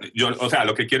diferencia? O sea,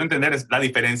 lo que quiero entender es la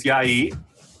diferencia ahí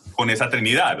con esa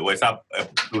Trinidad o esa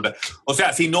plural. O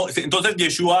sea, entonces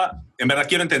Yeshua, en verdad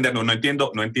quiero entenderlo, no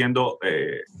entiendo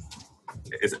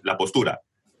la postura.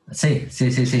 Sí.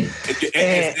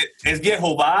 Es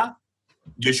Jehová.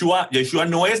 Yeshua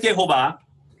no es Jehová,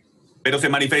 pero se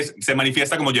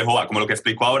manifiesta como Jehová, como lo que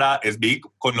explicó ahora Esbik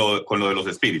con lo de los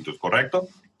espíritus, ¿correcto?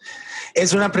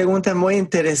 Es una pregunta muy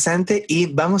interesante y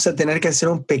vamos a tener que hacer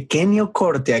un pequeño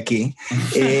corte aquí.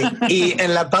 Y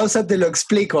en la pausa te lo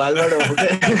explico, Álvaro.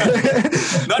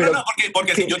 No,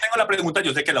 porque si yo tengo la pregunta,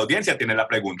 yo sé que la audiencia tiene la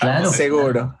pregunta. Claro, entonces,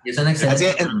 seguro. Es una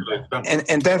excelente.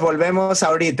 Entonces volvemos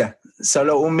ahorita,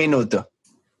 solo un minuto.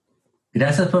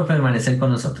 Gracias por permanecer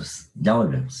con nosotros. Ya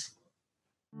volvemos.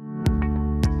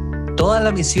 Toda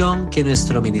la misión que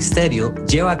nuestro ministerio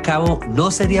lleva a cabo no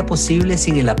sería posible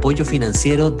sin el apoyo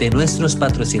financiero de nuestros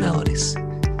patrocinadores.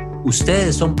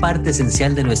 Ustedes son parte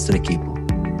esencial de nuestro equipo.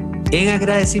 En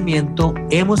agradecimiento,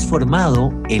 hemos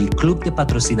formado el Club de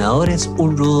Patrocinadores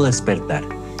Un Rudo Despertar.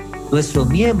 Nuestros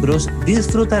miembros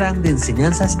disfrutarán de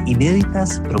enseñanzas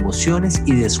inéditas, promociones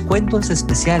y descuentos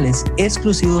especiales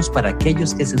exclusivos para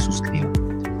aquellos que se suscriban.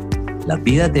 Las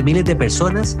vidas de miles de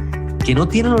personas que no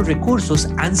tienen los recursos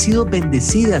han sido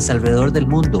bendecidas alrededor del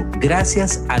mundo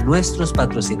gracias a nuestros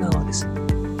patrocinadores.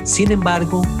 Sin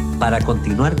embargo, para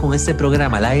continuar con este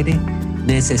programa al aire,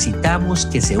 necesitamos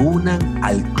que se unan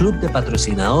al Club de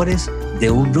Patrocinadores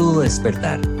de Un Rudo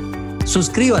Despertar.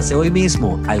 Suscríbase hoy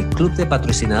mismo al Club de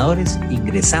Patrocinadores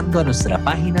ingresando a nuestra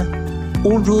página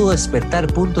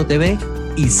unrudodespertar.tv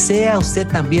y sea usted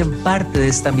también parte de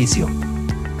esta misión.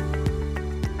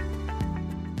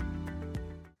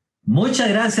 Muchas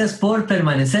gracias por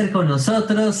permanecer con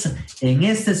nosotros en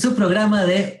este su programa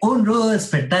de Un Rudo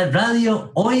Despertar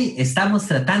Radio. Hoy estamos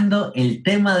tratando el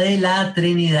tema de la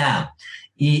Trinidad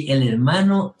y el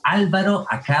hermano Álvaro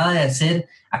acaba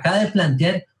de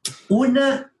plantear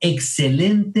una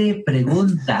excelente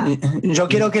pregunta. Yo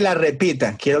quiero que la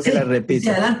repita, Sí,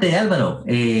 adelante Álvaro,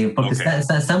 porque Okay.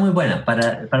 está muy buena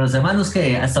para los hermanos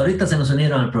que hasta ahorita se nos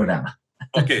unieron al programa.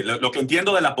 Ok, lo que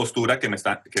entiendo de la postura que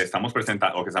estamos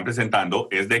presentando o que están presentando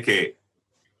es de que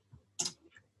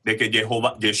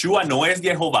Yeshua no es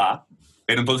Jehová,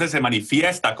 pero entonces se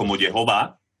manifiesta como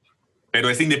Jehová, pero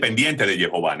es independiente de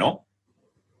Jehová, ¿no?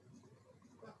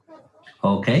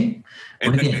 Ok,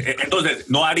 muy bien. Entonces,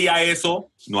 no haría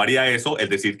eso, es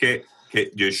decir que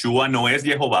Yeshua no es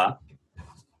Jehová,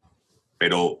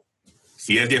 pero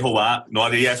si es Jehová, ¿no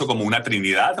haría eso como una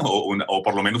trinidad o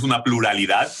por lo menos una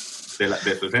pluralidad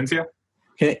de su esencia?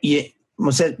 Y,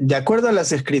 o sea, de acuerdo a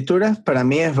las escrituras, para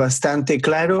mí es bastante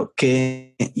claro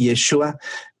que Yeshua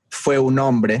fue un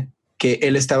hombre, que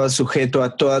él estaba sujeto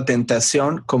a toda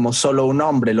tentación como solo un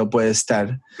hombre lo puede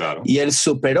estar. Claro. Y él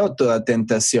superó toda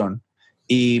tentación.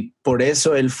 Y por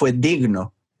eso él fue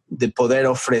digno de poder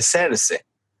ofrecerse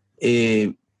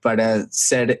para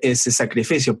hacer ese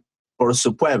sacrificio por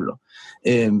su pueblo.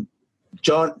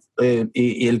 Yo,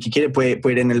 y el que quiere puede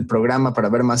ir en el programa para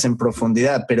ver más en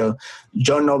profundidad, pero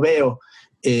yo no veo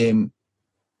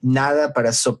nada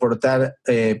para soportar,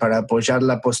 para apoyar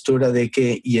la postura de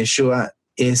que Yeshua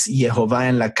es Jehová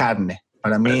en la carne.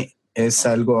 Para mí es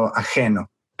algo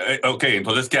ajeno. Ok,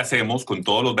 entonces, ¿qué hacemos con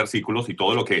todos los versículos y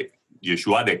todo lo que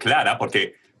Yeshua declara?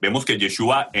 Porque vemos que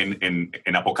Yeshua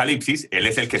en Apocalipsis, él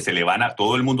es el que se le van a,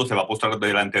 todo el mundo se va a postrar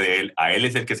delante de él, a él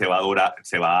es el que se va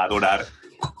a adorar.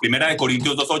 Primera de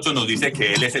Corintios 2:8 nos dice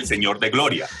que él es el Señor de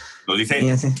gloria. Nos dice,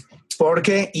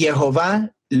 porque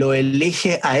Jehová lo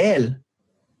elige a él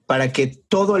para que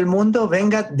todo el mundo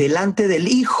venga delante del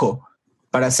Hijo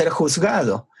para ser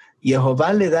juzgado.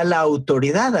 Jehová le da la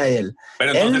autoridad a él.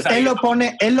 Pero entonces Él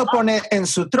lo pone en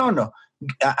su trono.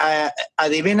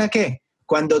 ¿Adivina qué?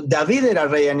 Cuando David era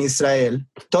rey en Israel,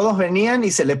 todos venían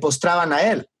y se le postraban a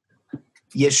él.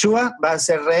 Yeshua va a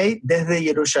ser rey desde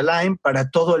Jerusalén para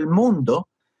todo el mundo.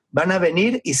 Van a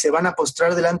venir y se van a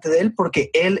postrar delante de él porque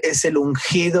él es el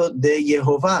ungido de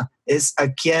Jehová. Es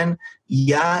a quien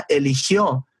ya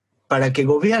eligió para que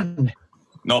gobierne.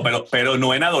 no, pero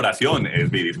no en adoración,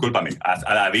 discúlpame.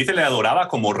 A David se le adoraba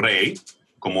como rey,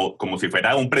 como si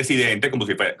fuera un presidente, como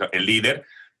si fuera el líder,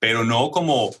 pero no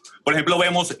como, por ejemplo,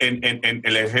 vemos en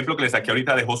el ejemplo que le saqué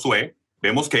ahorita de Josué,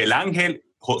 vemos que el ángel,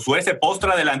 Josué se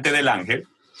postra delante del ángel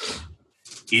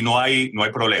y no hay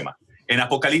problema. En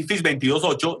Apocalipsis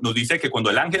 22:8 nos dice que cuando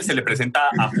el ángel se le presenta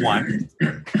a Juan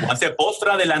se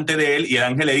postra delante de él y el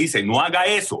ángel le dice, no haga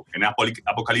eso, en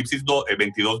Apocalipsis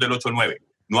 22 del 8 al 9.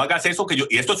 No hagas eso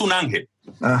y esto es un ángel.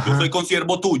 Ajá. Yo soy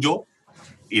consiervo tuyo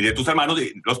y de tus hermanos,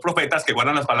 los profetas que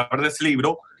guardan las palabras de este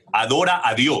libro, adora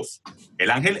a Dios.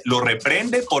 El ángel lo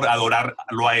reprende por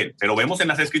adorarlo a él. Pero vemos en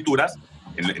las escrituras,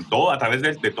 en todo, a través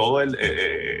de todo el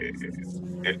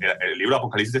libro de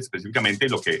Apocalipsis específicamente,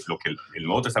 lo que el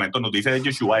Nuevo Testamento nos dice de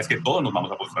Yeshua es que todos nos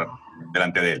vamos a postrar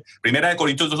delante de él. Primera de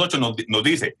Corintios 2:8 nos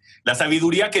dice, la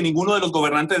sabiduría que ninguno de los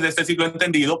gobernantes de este siglo ha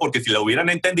entendido, porque si la hubieran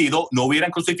entendido, no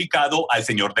hubieran crucificado al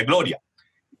Señor de gloria.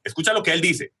 Escucha lo que él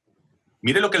dice.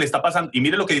 Mire lo que le está pasando, y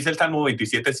mire lo que dice el Salmo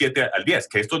 27, 7 al 10,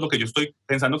 que esto es lo que yo estoy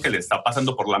pensando que le está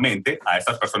pasando por la mente a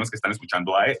estas personas que están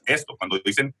escuchando esto,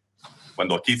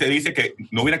 cuando aquí se dice que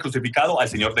no hubieran crucificado al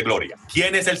Señor de gloria.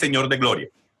 ¿Quién es el Señor de gloria?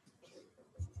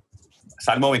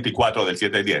 Salmo 24, del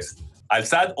 7 al 10.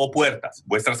 Alzad, oh puertas,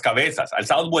 vuestras cabezas,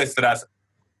 alzaos vosotras,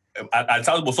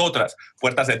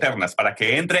 puertas eternas, para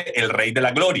que entre el Rey de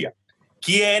la gloria.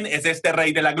 ¿Quién es este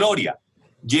Rey de la gloria?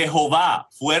 Jehová,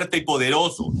 fuerte y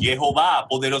poderoso. Jehová,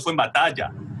 poderoso en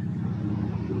batalla.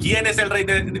 ¿Quién es el rey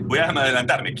voy a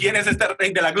adelantarme. ¿Quién es este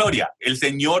rey de la gloria? El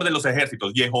Señor de los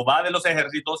ejércitos. Jehová de los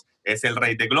ejércitos es el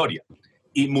rey de gloria.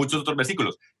 Y muchos otros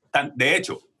versículos. De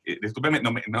hecho, discúlpeme,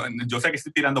 yo sé que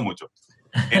estoy tirando mucho.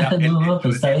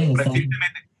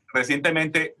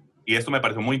 Recientemente, y esto me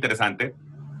pareció muy interesante,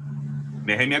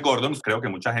 Nehemia Gordon, creo que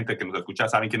mucha gente que nos escucha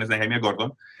saben quién es Nehemia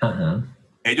Gordon. Ajá.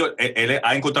 Él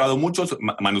ha encontrado muchos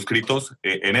manuscritos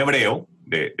en hebreo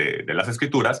de las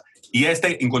escrituras y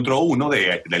encontró uno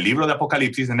del libro de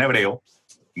Apocalipsis en hebreo.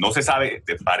 No se sabe,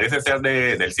 parece ser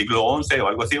del siglo XI o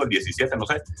algo así, o el XVII, no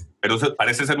sé, pero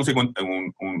parece ser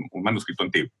un manuscrito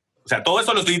antiguo. O sea, todo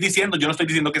esto lo estoy diciendo, yo no estoy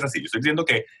diciendo que es así, yo estoy diciendo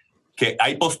que que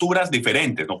hay posturas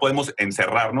diferentes. No podemos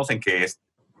encerrarnos en que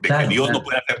que Dios no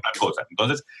puede hacer tal cosa.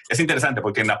 Entonces, es interesante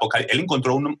porque él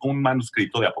encontró un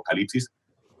manuscrito de Apocalipsis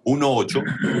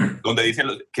 1.8 donde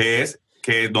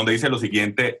dice lo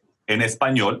siguiente en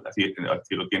español, así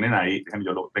lo tienen ahí,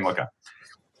 yo lo tengo acá.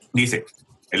 Dice,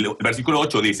 el versículo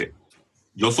 8 dice,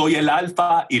 yo soy el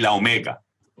alfa y la omega,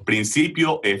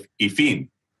 principio y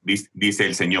fin, dice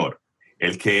el Señor,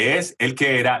 el que es, el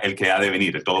que era, el que ha de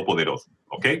venir, el Todopoderoso.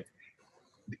 ¿Ok?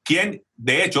 ¿Quién,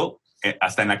 de hecho,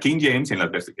 hasta en la King James, en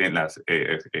las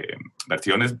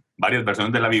versiones, varias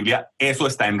versiones de la Biblia, eso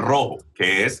está en rojo,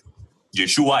 que es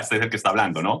Yeshua, este es el que está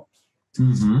hablando, ¿no?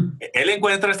 Uh-huh. Él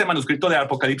encuentra este manuscrito de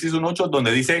Apocalipsis 1.8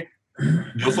 donde dice,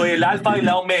 yo soy el alfa y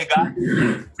la omega,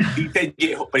 dice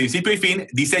principio y fin,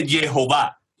 dice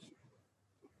Jehová.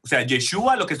 O sea,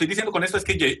 Yeshua, lo que estoy diciendo con esto es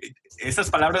que esas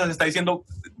palabras las está diciendo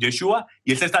Yeshua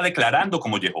y él se está declarando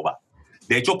como Jehová.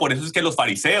 De hecho, por eso es que los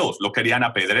fariseos lo querían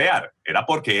apedrear. Era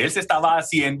porque él se estaba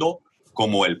haciendo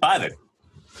como el Padre.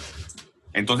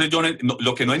 Entonces,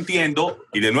 lo que no entiendo,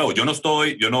 y de nuevo, yo no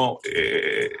estoy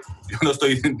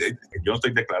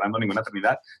declarando ninguna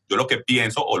trinidad. Yo lo que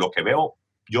pienso o lo que veo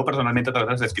yo personalmente a través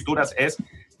de las escrituras es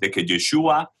de que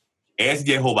Yeshua es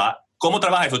Jehová. ¿Cómo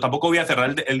trabaja eso? Tampoco voy a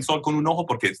cerrar el sol con un ojo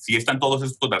porque sí están todos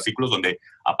estos versículos donde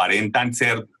aparentan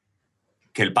ser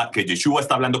que Yeshua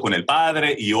está hablando con el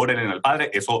Padre y oren en el Padre,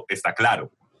 eso está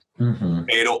claro. Uh-huh.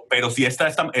 Pero sí está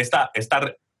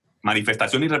esta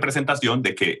manifestación y representación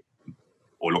de que,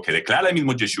 o lo que declara el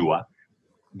mismo Yeshua,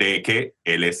 de que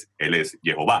él es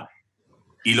Jehová.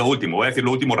 Y lo último, voy a decir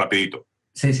lo último rapidito.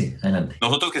 Sí, adelante.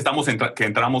 Nosotros que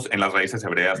entramos en las raíces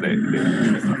hebreas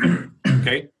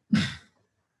 ¿okay?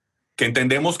 Que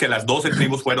entendemos que las 12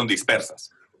 tribus fueron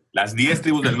dispersas. Las 10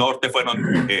 tribus del norte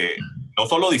fueron no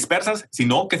solo dispersas,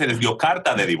 sino que se les dio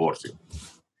carta de divorcio.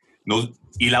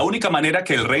 Y la única manera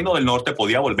que el reino del norte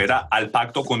podía volver al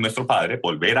pacto con nuestro Padre,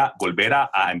 volver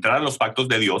a entrar a los pactos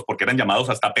de Dios, porque eran llamados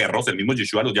hasta perros, el mismo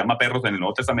Yeshua los llama perros en el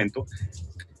Nuevo Testamento.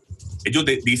 Ellos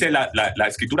dice la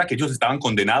escritura que ellos estaban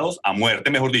condenados a muerte,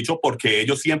 mejor dicho, porque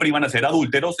ellos siempre iban a ser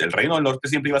adúlteros, el reino del norte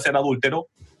siempre iba a ser adúltero,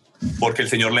 porque el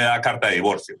Señor le da carta de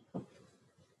divorcio.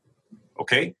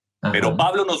 ¿Ok? Ajá. Pero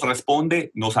Pablo nos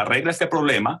responde, nos arregla este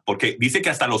problema, porque dice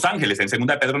que hasta los ángeles, en 2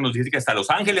 de Pedro nos dice que hasta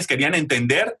los ángeles querían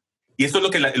entender, y esto es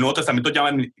lo que el Nuevo Testamento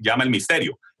llama el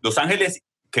misterio. Los ángeles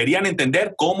querían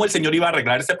entender cómo el Señor iba a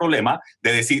arreglar este problema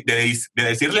de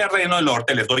decirle al reino del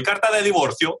norte, les doy carta de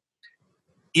divorcio,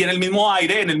 y en el mismo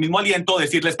aire, en el mismo aliento,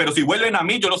 decirles, pero si vuelven a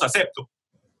mí, yo los acepto.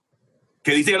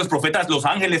 Que dice que los profetas, los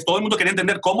ángeles, todo el mundo quería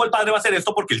entender cómo el Padre va a hacer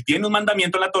esto, porque él tiene un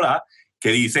mandamiento en la Torá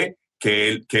que dice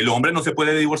que el hombre no se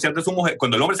puede divorciar de su mujer.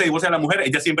 Cuando el hombre se divorcia de la mujer,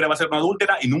 ella siempre va a ser una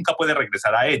adúltera y nunca puede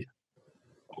regresar a ella.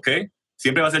 ¿Ok?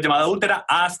 Siempre va a ser llamada adúltera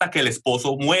hasta que el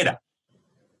esposo muera.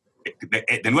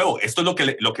 De nuevo, esto es lo que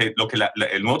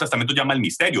el Nuevo Testamento llama el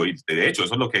misterio, y de hecho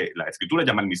eso es lo que la Escritura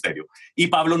llama el misterio. Y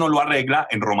Pablo nos lo arregla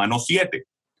en Romanos 7,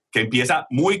 que empieza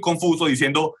muy confuso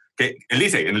diciendo que, él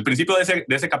dice, en el principio de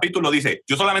ese capítulo dice,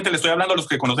 yo solamente le estoy hablando a los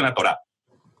que conocen la Torá,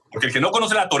 porque el que no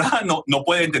conoce la Torá no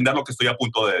puede entender lo que estoy a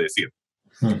punto de decir.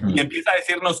 Uh-huh. Y empieza a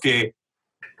decirnos que,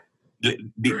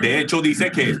 de hecho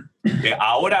dice que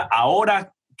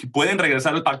ahora pueden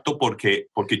regresar al pacto porque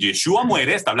Yeshua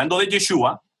muere, está hablando de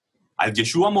Yeshua. Al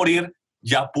Yeshua morir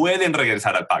ya pueden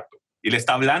regresar al pacto, y le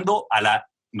está hablando a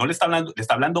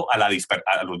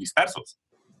los dispersos,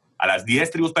 a las 10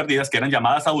 tribus perdidas que eran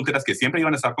llamadas adúlteras, que siempre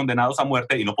iban a estar condenados a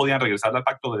muerte y no podían regresar al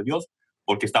pacto de Dios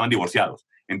porque estaban divorciados.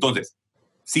 Entonces,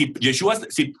 si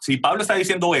Pablo está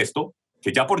diciendo esto,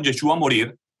 que ya por Yeshua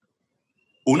morir,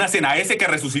 una cena ese que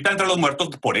resucita entre los muertos,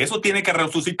 por eso tiene que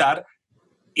resucitar,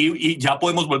 y ya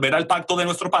podemos volver al pacto de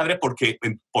nuestro Padre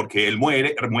porque él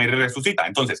muere y resucita.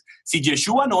 Entonces, si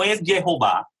Yeshua no es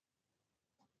Jehová,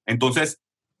 entonces,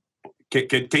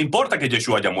 ¿qué importa que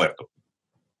Yeshua haya muerto?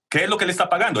 ¿Qué es lo que él está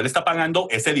pagando? Él está pagando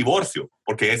ese divorcio,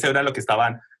 porque ese era lo que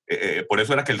estaban, por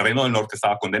eso era que el reino del norte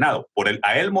estaba condenado.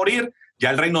 A él morir, ya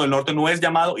el reino del norte no es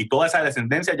llamado, y toda esa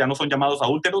descendencia ya no son llamados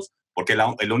adúlteros, porque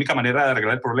la única manera de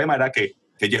arreglar el problema era que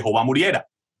Jehová muriera.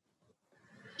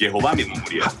 Jehová mismo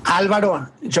muriera. Álvaro,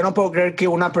 yo no puedo creer que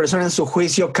una persona en su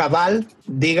juicio cabal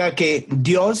diga que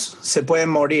Dios se puede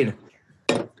morir.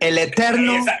 El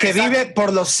eterno que vive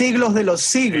por los siglos de los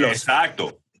siglos.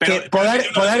 Exacto.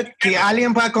 Que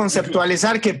alguien pueda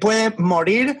conceptualizar que puede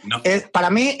morir,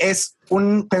 para mí es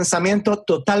un pensamiento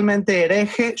totalmente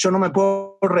hereje. Yo no me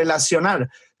puedo relacionar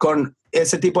con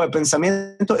ese tipo de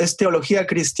pensamiento. Es teología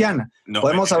cristiana.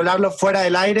 Podemos hablarlo fuera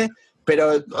del aire,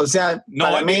 Pero, o sea, No,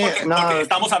 para mí... porque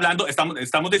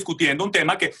estamos discutiendo un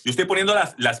tema que yo estoy poniendo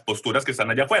las posturas que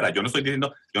están allá afuera. Yo no le estoy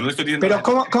diciendo... Pero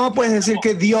 ¿cómo puedes decir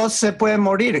que Dios se puede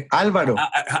morir, Álvaro?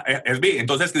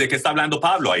 Entonces, ¿de qué está hablando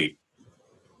Pablo ahí?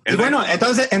 Y bueno,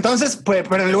 entonces, pues,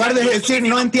 pero en lugar de decir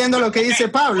no entiendo lo que dice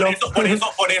Pablo...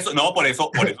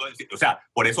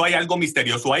 Por eso hay algo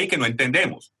misterioso ahí que no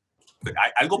entendemos.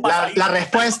 Algo pasa ahí. La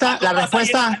respuesta... Algo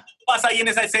pasa ahí en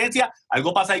esa esencia,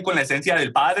 algo pasa ahí con la esencia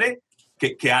del Padre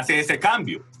que hace ese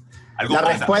cambio.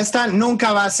 Respuesta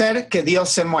nunca va a ser que Dios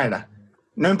se muera.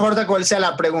 No importa cuál sea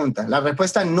la pregunta. La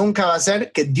respuesta nunca va a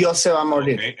ser que Dios se va a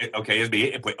morir.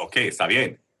 Está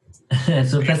bien.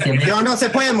 Dios no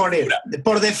se puede morir.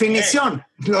 Por definición,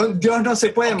 Dios no se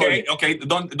puede morir.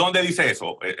 ¿Dónde dice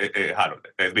eso, Harold?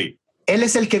 Él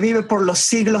es el que vive por los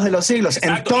siglos de los siglos.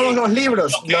 Exacto. En todos los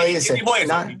libros lo dice.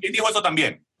 ¿Quién dijo eso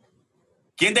también?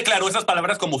 ¿Quién declaró esas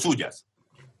palabras como suyas?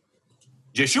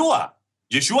 Yeshua.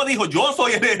 Yeshua dijo, yo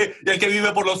soy el que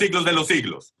vive por los siglos de los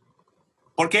siglos.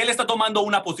 ¿Por qué él está tomando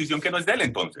una posición que no es de él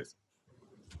entonces?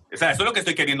 O sea, eso es lo que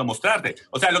estoy queriendo mostrarte.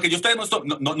 O sea, lo que yo estoy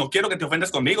no quiero que te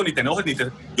ofendas conmigo, ni te enojes,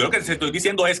 yo lo que te estoy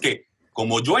diciendo es que,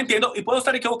 como yo entiendo, y puedo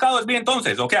estar equivocado, es bien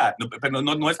entonces, pero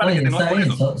no es para que te enojes por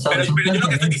eso. Pero yo lo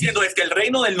que estoy diciendo es que el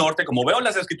reino del norte, como veo en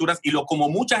las escrituras, y como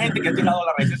mucha gente que ha llegado a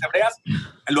las raíces hebreas,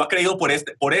 lo ha creído por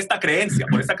esta creencia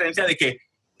de que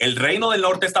el reino del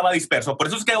norte estaba disperso. Por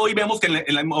eso es que hoy vemos que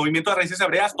en el movimiento de raíces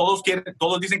hebreas todos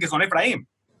dicen que son Efraín.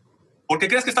 ¿Por qué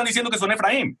crees que están diciendo que son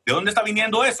Efraín? ¿De dónde está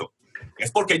viniendo eso?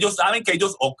 Es porque ellos saben que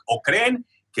ellos o creen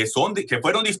que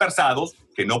fueron dispersados,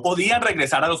 que no podían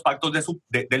regresar a los pactos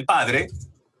del Padre,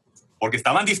 porque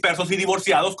estaban dispersos y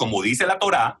divorciados, como dice la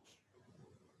Torá,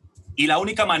 y la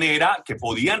única manera que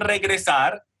podían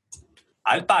regresar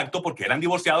al pacto, porque eran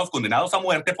divorciados, condenados a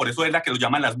muerte, por eso es la que los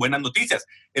llaman las buenas noticias.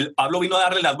 Pablo vino a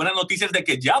darle las buenas noticias de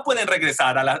que ya pueden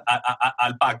regresar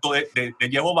al pacto de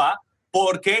Jehová,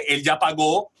 porque él ya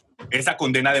pagó esa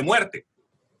condena de muerte.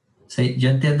 Sí, yo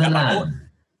entiendo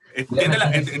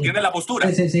 ¿Entiende la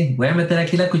postura? Sí. Voy a meter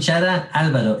aquí la cuchara,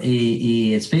 Álvaro,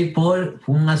 y Speak por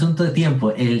un asunto de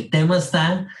tiempo. El tema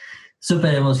está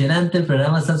súper emocionante, el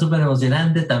programa está súper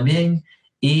emocionante también,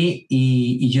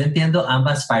 y yo entiendo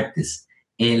ambas partes.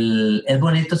 Es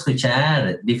bonito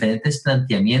escuchar diferentes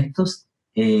planteamientos,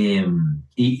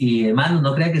 y hermanos,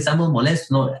 no crean que estamos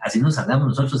molestos, no, así nos hablamos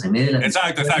nosotros en medio de la...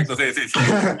 Exacto, sí.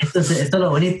 Esto es lo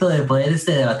bonito de poder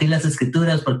debatir las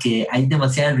escrituras, porque hay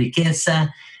demasiada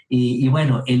riqueza, y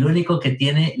bueno, el único que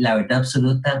tiene la verdad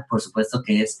absoluta, por supuesto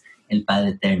que es el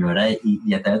Padre Eterno, ¿verdad?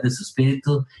 Y a través de su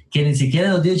Espíritu, que ni siquiera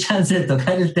nos dio chance de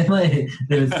tocar el tema del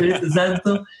Espíritu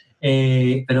Santo,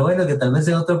 pero bueno, que tal vez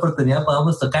en otra oportunidad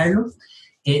podamos tocarlo.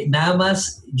 Nada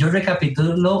más, yo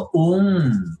recapitulo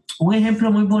un ejemplo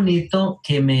muy bonito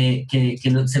que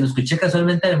se lo escuché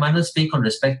casualmente al hermano Speak con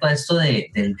respecto a esto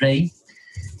del rey.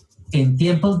 En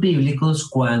tiempos bíblicos,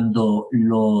 cuando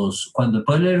el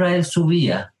pueblo de Israel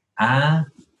subía a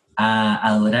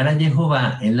adorar a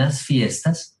Jehová en las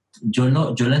fiestas, yo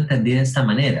lo entendí de esta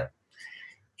manera.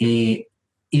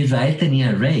 Israel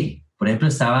tenía rey. Por ejemplo,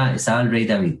 estaba el rey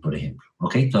David, por ejemplo.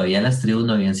 ¿Okay? Todavía las tribus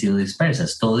no habían sido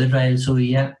dispersas. Todo Israel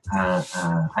subía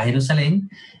a Jerusalén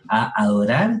a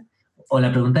adorar. O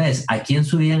la pregunta es, ¿a quién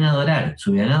subían a adorar?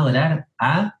 Subían a adorar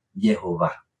a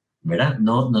Jehová, ¿verdad?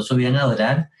 No subían a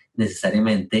adorar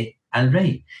necesariamente al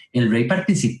rey. El rey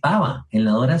participaba en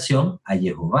la adoración a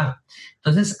Jehová.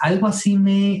 Entonces, algo así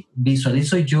me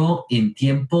visualizo yo en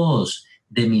tiempos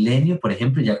de milenio, por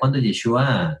ejemplo, ya cuando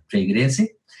Yeshua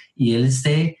regrese y él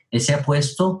se ha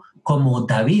puesto como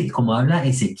David, como habla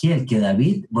Ezequiel, que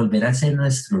David volverá a ser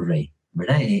nuestro rey,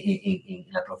 ¿verdad? En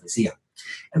la profecía.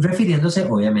 Refiriéndose,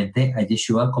 obviamente, a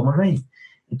Yeshua como rey.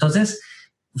 Entonces,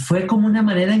 fue como una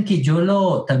manera en que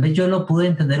tal vez yo lo pude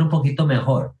entender un poquito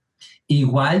mejor.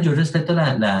 Igual, yo respeto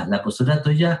la postura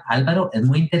tuya, Álvaro, es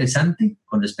muy interesante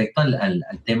con respecto al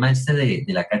tema de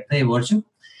la carta de divorcio.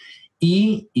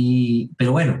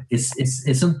 Pero bueno,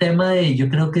 es un tema yo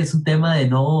creo que es un tema de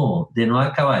no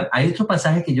acabar. Hay otro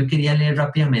pasaje que yo quería leer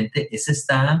rápidamente,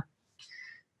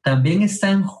 también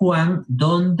está en Juan,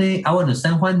 está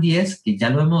en Juan 10, que ya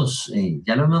lo hemos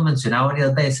mencionado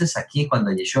varias veces aquí,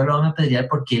 cuando a Yeshua lo van a apedrear,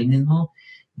 porque él mismo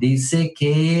dice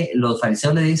que los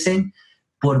fariseos le dicen,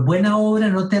 por buena obra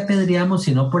no te apedreamos,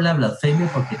 sino por la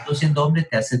blasfemia, porque tú siendo hombre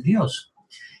te haces Dios.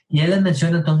 Y él les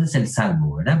menciona entonces el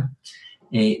Salmo, ¿verdad?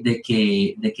 De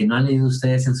que no han leído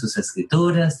ustedes en sus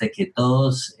escrituras, de que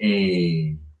todos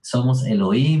somos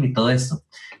Elohim y todo esto.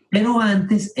 Pero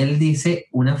antes él dice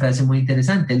una frase muy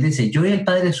interesante. Él dice, yo y el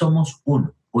Padre somos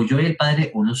uno, o yo y el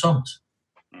Padre uno somos.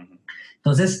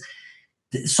 Entonces,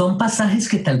 son pasajes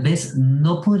que tal vez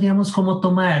no podríamos como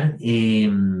tomar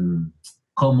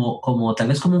como tal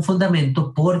vez como un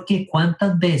fundamento, porque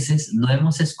cuántas veces no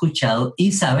hemos escuchado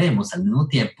y sabemos al mismo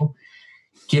tiempo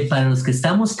que para los que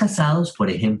estamos casados, por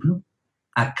ejemplo,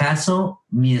 ¿acaso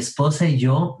mi esposa y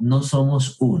yo no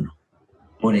somos uno?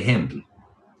 Por ejemplo,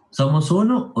 ¿somos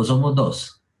uno o somos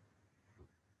dos?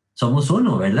 Somos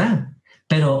uno, ¿verdad?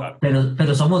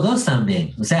 Pero somos dos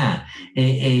también. O sea,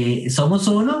 somos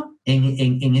uno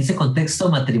en ese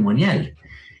contexto matrimonial.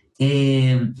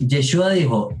 Yeshua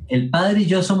dijo, el Padre y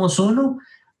yo somos uno,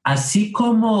 así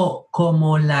como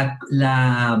la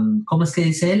 ¿cómo es que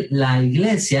dice él? La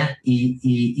iglesia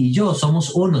y yo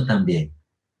somos uno también.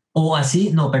 O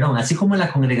así como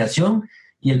la congregación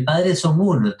y el Padre son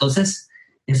uno. Entonces,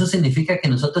 eso significa que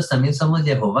nosotros también somos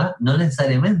Jehová, no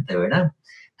necesariamente, ¿verdad?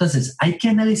 Entonces, hay que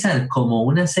analizar como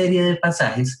una serie de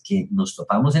pasajes que nos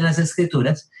topamos en las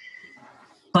Escrituras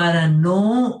para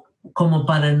no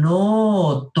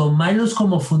tomarlos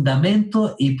como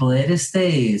fundamento y poder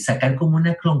sacar como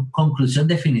una conclusión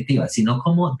definitiva, sino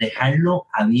como dejarlo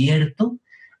abierto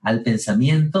al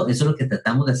pensamiento. Eso es lo que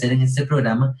tratamos de hacer en este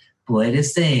programa, poder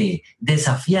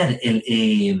desafiar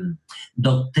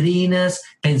doctrinas,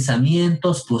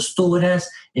 pensamientos,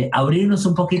 posturas, abrirnos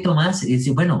un poquito más y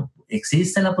decir, bueno,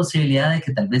 existe la posibilidad de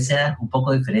que tal vez sea un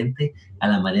poco diferente a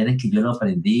la manera en que yo lo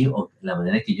aprendí o la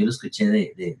manera en que yo lo escuché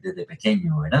desde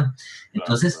pequeño, ¿verdad?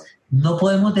 Entonces, no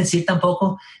podemos decir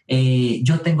tampoco,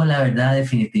 yo tengo la verdad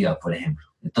definitiva, por ejemplo.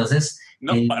 Entonces,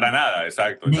 no, para nada,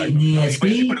 exacto. Ni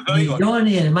yo,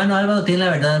 ni el hermano Álvaro tienen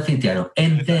la verdad definitiva. No.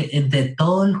 Entre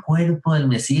todo el cuerpo del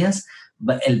Mesías,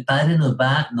 el Padre nos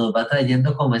va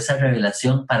trayendo como esa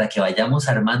revelación para que vayamos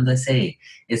armando ese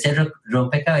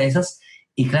rompecabezas.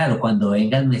 Y claro, cuando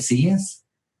venga el Mesías,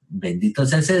 bendito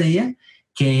sea ese día,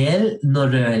 que Él nos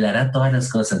revelará todas las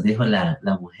cosas, dijo la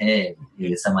mujer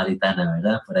samaritana,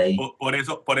 ¿verdad? Por ahí. Por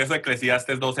eso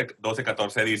Eclesiastes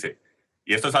 12:14 dice,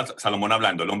 y esto es Salomón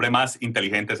hablando, el hombre más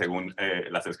inteligente según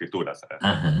las Escrituras, la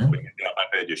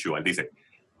parte de Yeshua, él dice,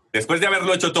 después de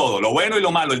haberlo hecho todo, lo bueno y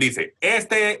lo malo, él dice,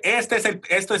 esto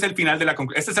es el final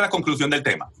esta es la conclusión del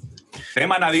tema.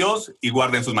 Teman a Dios y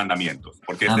guarden sus mandamientos,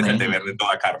 porque este es el deber de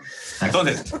toda carne.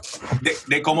 Entonces,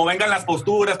 de cómo vengan las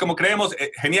posturas, como creemos,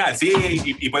 genial, sí,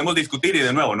 y podemos discutir, y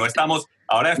de nuevo, no estamos,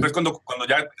 ahora después cuando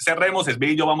ya cerremos,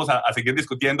 Esbi y yo vamos a seguir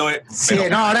discutiendo. Sí,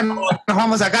 pero, ahora nos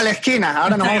vamos acá a la esquina,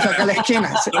 Lo bueno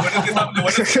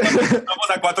es que estamos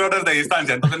a 4 horas de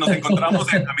distancia, entonces nos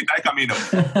encontramos en la mitad de camino.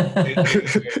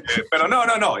 Pero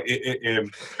no.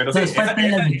 Pero sí, es parte de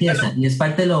la riqueza y es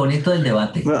parte de lo bonito del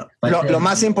debate. Bueno, lo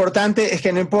más importante es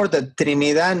que no importa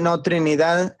Trinidad, no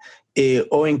Trinidad,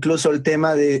 o incluso el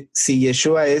tema de si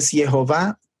Yeshua es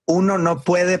Jehová, uno no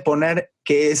puede poner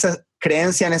que esa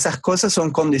creencia en esas cosas son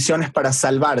condiciones para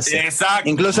salvarse. Exacto.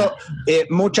 Incluso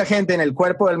mucha gente en el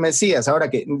cuerpo del Mesías, ahora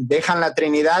que dejan la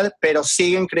Trinidad, pero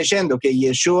siguen creyendo que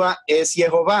Yeshua es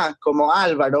Jehová, como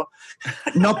Álvaro,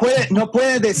 no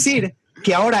puede decir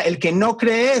que ahora el que no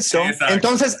cree eso, exacto,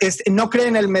 entonces no cree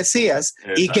en el Mesías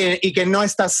y que no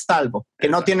está salvo, que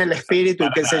exacto, no tiene el Espíritu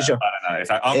y qué sé yo. Para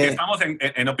nada, aunque estamos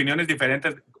en opiniones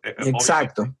diferentes.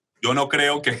 Exacto. Yo no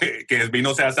creo que Esbi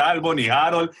no sea salvo, ni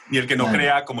Harold, ni el que no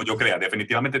crea como yo crea.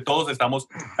 Definitivamente todos estamos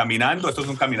caminando, esto es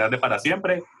un caminar de para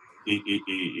siempre.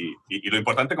 Y lo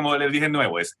importante, como les dije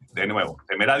es, de nuevo,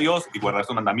 temer a Dios y guardar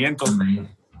sus mandamientos.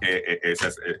 Ese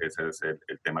es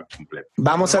el tema completo.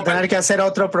 Vamos a tener que hacer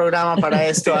otro programa para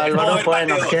esto, Álvaro.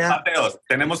 Parte 2.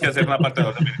 Tenemos que hacer una parte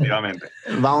 2 definitivamente.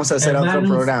 Vamos a hacer otro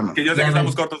programa. Que yo sé que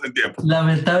estamos cortos en tiempo.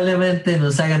 Lamentablemente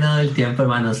nos ha ganado el tiempo,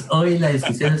 hermanos. Hoy la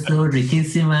discusión estuvo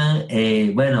riquísima.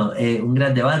 Un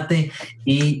gran debate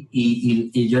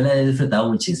y yo la he disfrutado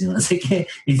muchísimo. Así que,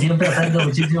 y siempre aprendo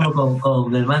muchísimo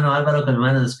con el hermano Álvaro, con el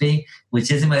hermano Esbi.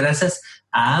 Muchísimas gracias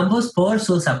a ambos por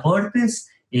sus aportes.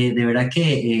 De verdad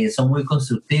que son muy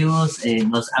constructivos,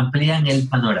 nos amplían el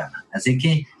panorama. Así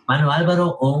que, mano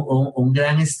Álvaro, un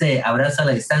gran abrazo a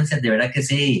la distancia. De verdad que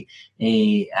sí,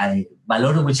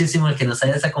 valoro muchísimo el que nos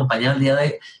hayas acompañado el día de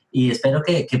hoy y espero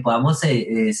que podamos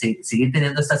seguir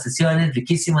teniendo estas sesiones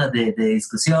riquísimas de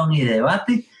discusión y de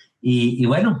debate. Y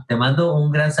bueno, te mando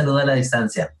un gran saludo a la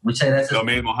distancia. Muchas gracias. Lo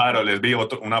mismo, Harold, les vivo.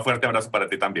 Un fuerte abrazo para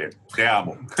ti también. Te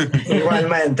amo.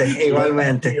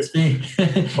 Igualmente.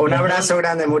 Un abrazo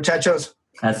grande, muchachos.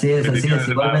 Así es,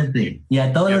 igualmente. Y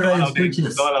a todos los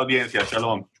radioescuchas. Toda la audiencia,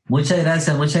 shalom. Muchas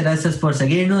gracias por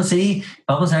seguirnos y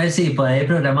vamos a ver si por ahí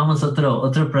programamos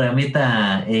otro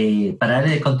programita para darle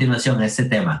de continuación a este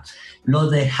tema.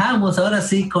 Lo dejamos ahora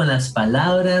sí con las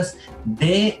palabras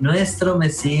de nuestro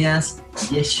Mesías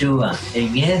Yeshua.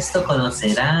 En esto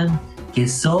conocerán que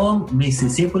son mis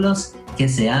discípulos que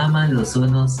se aman los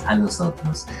unos a los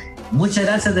otros. Muchas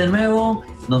gracias de nuevo.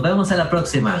 Nos vemos a la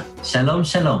próxima. Shalom,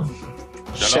 shalom.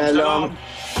 Shalom, shalom.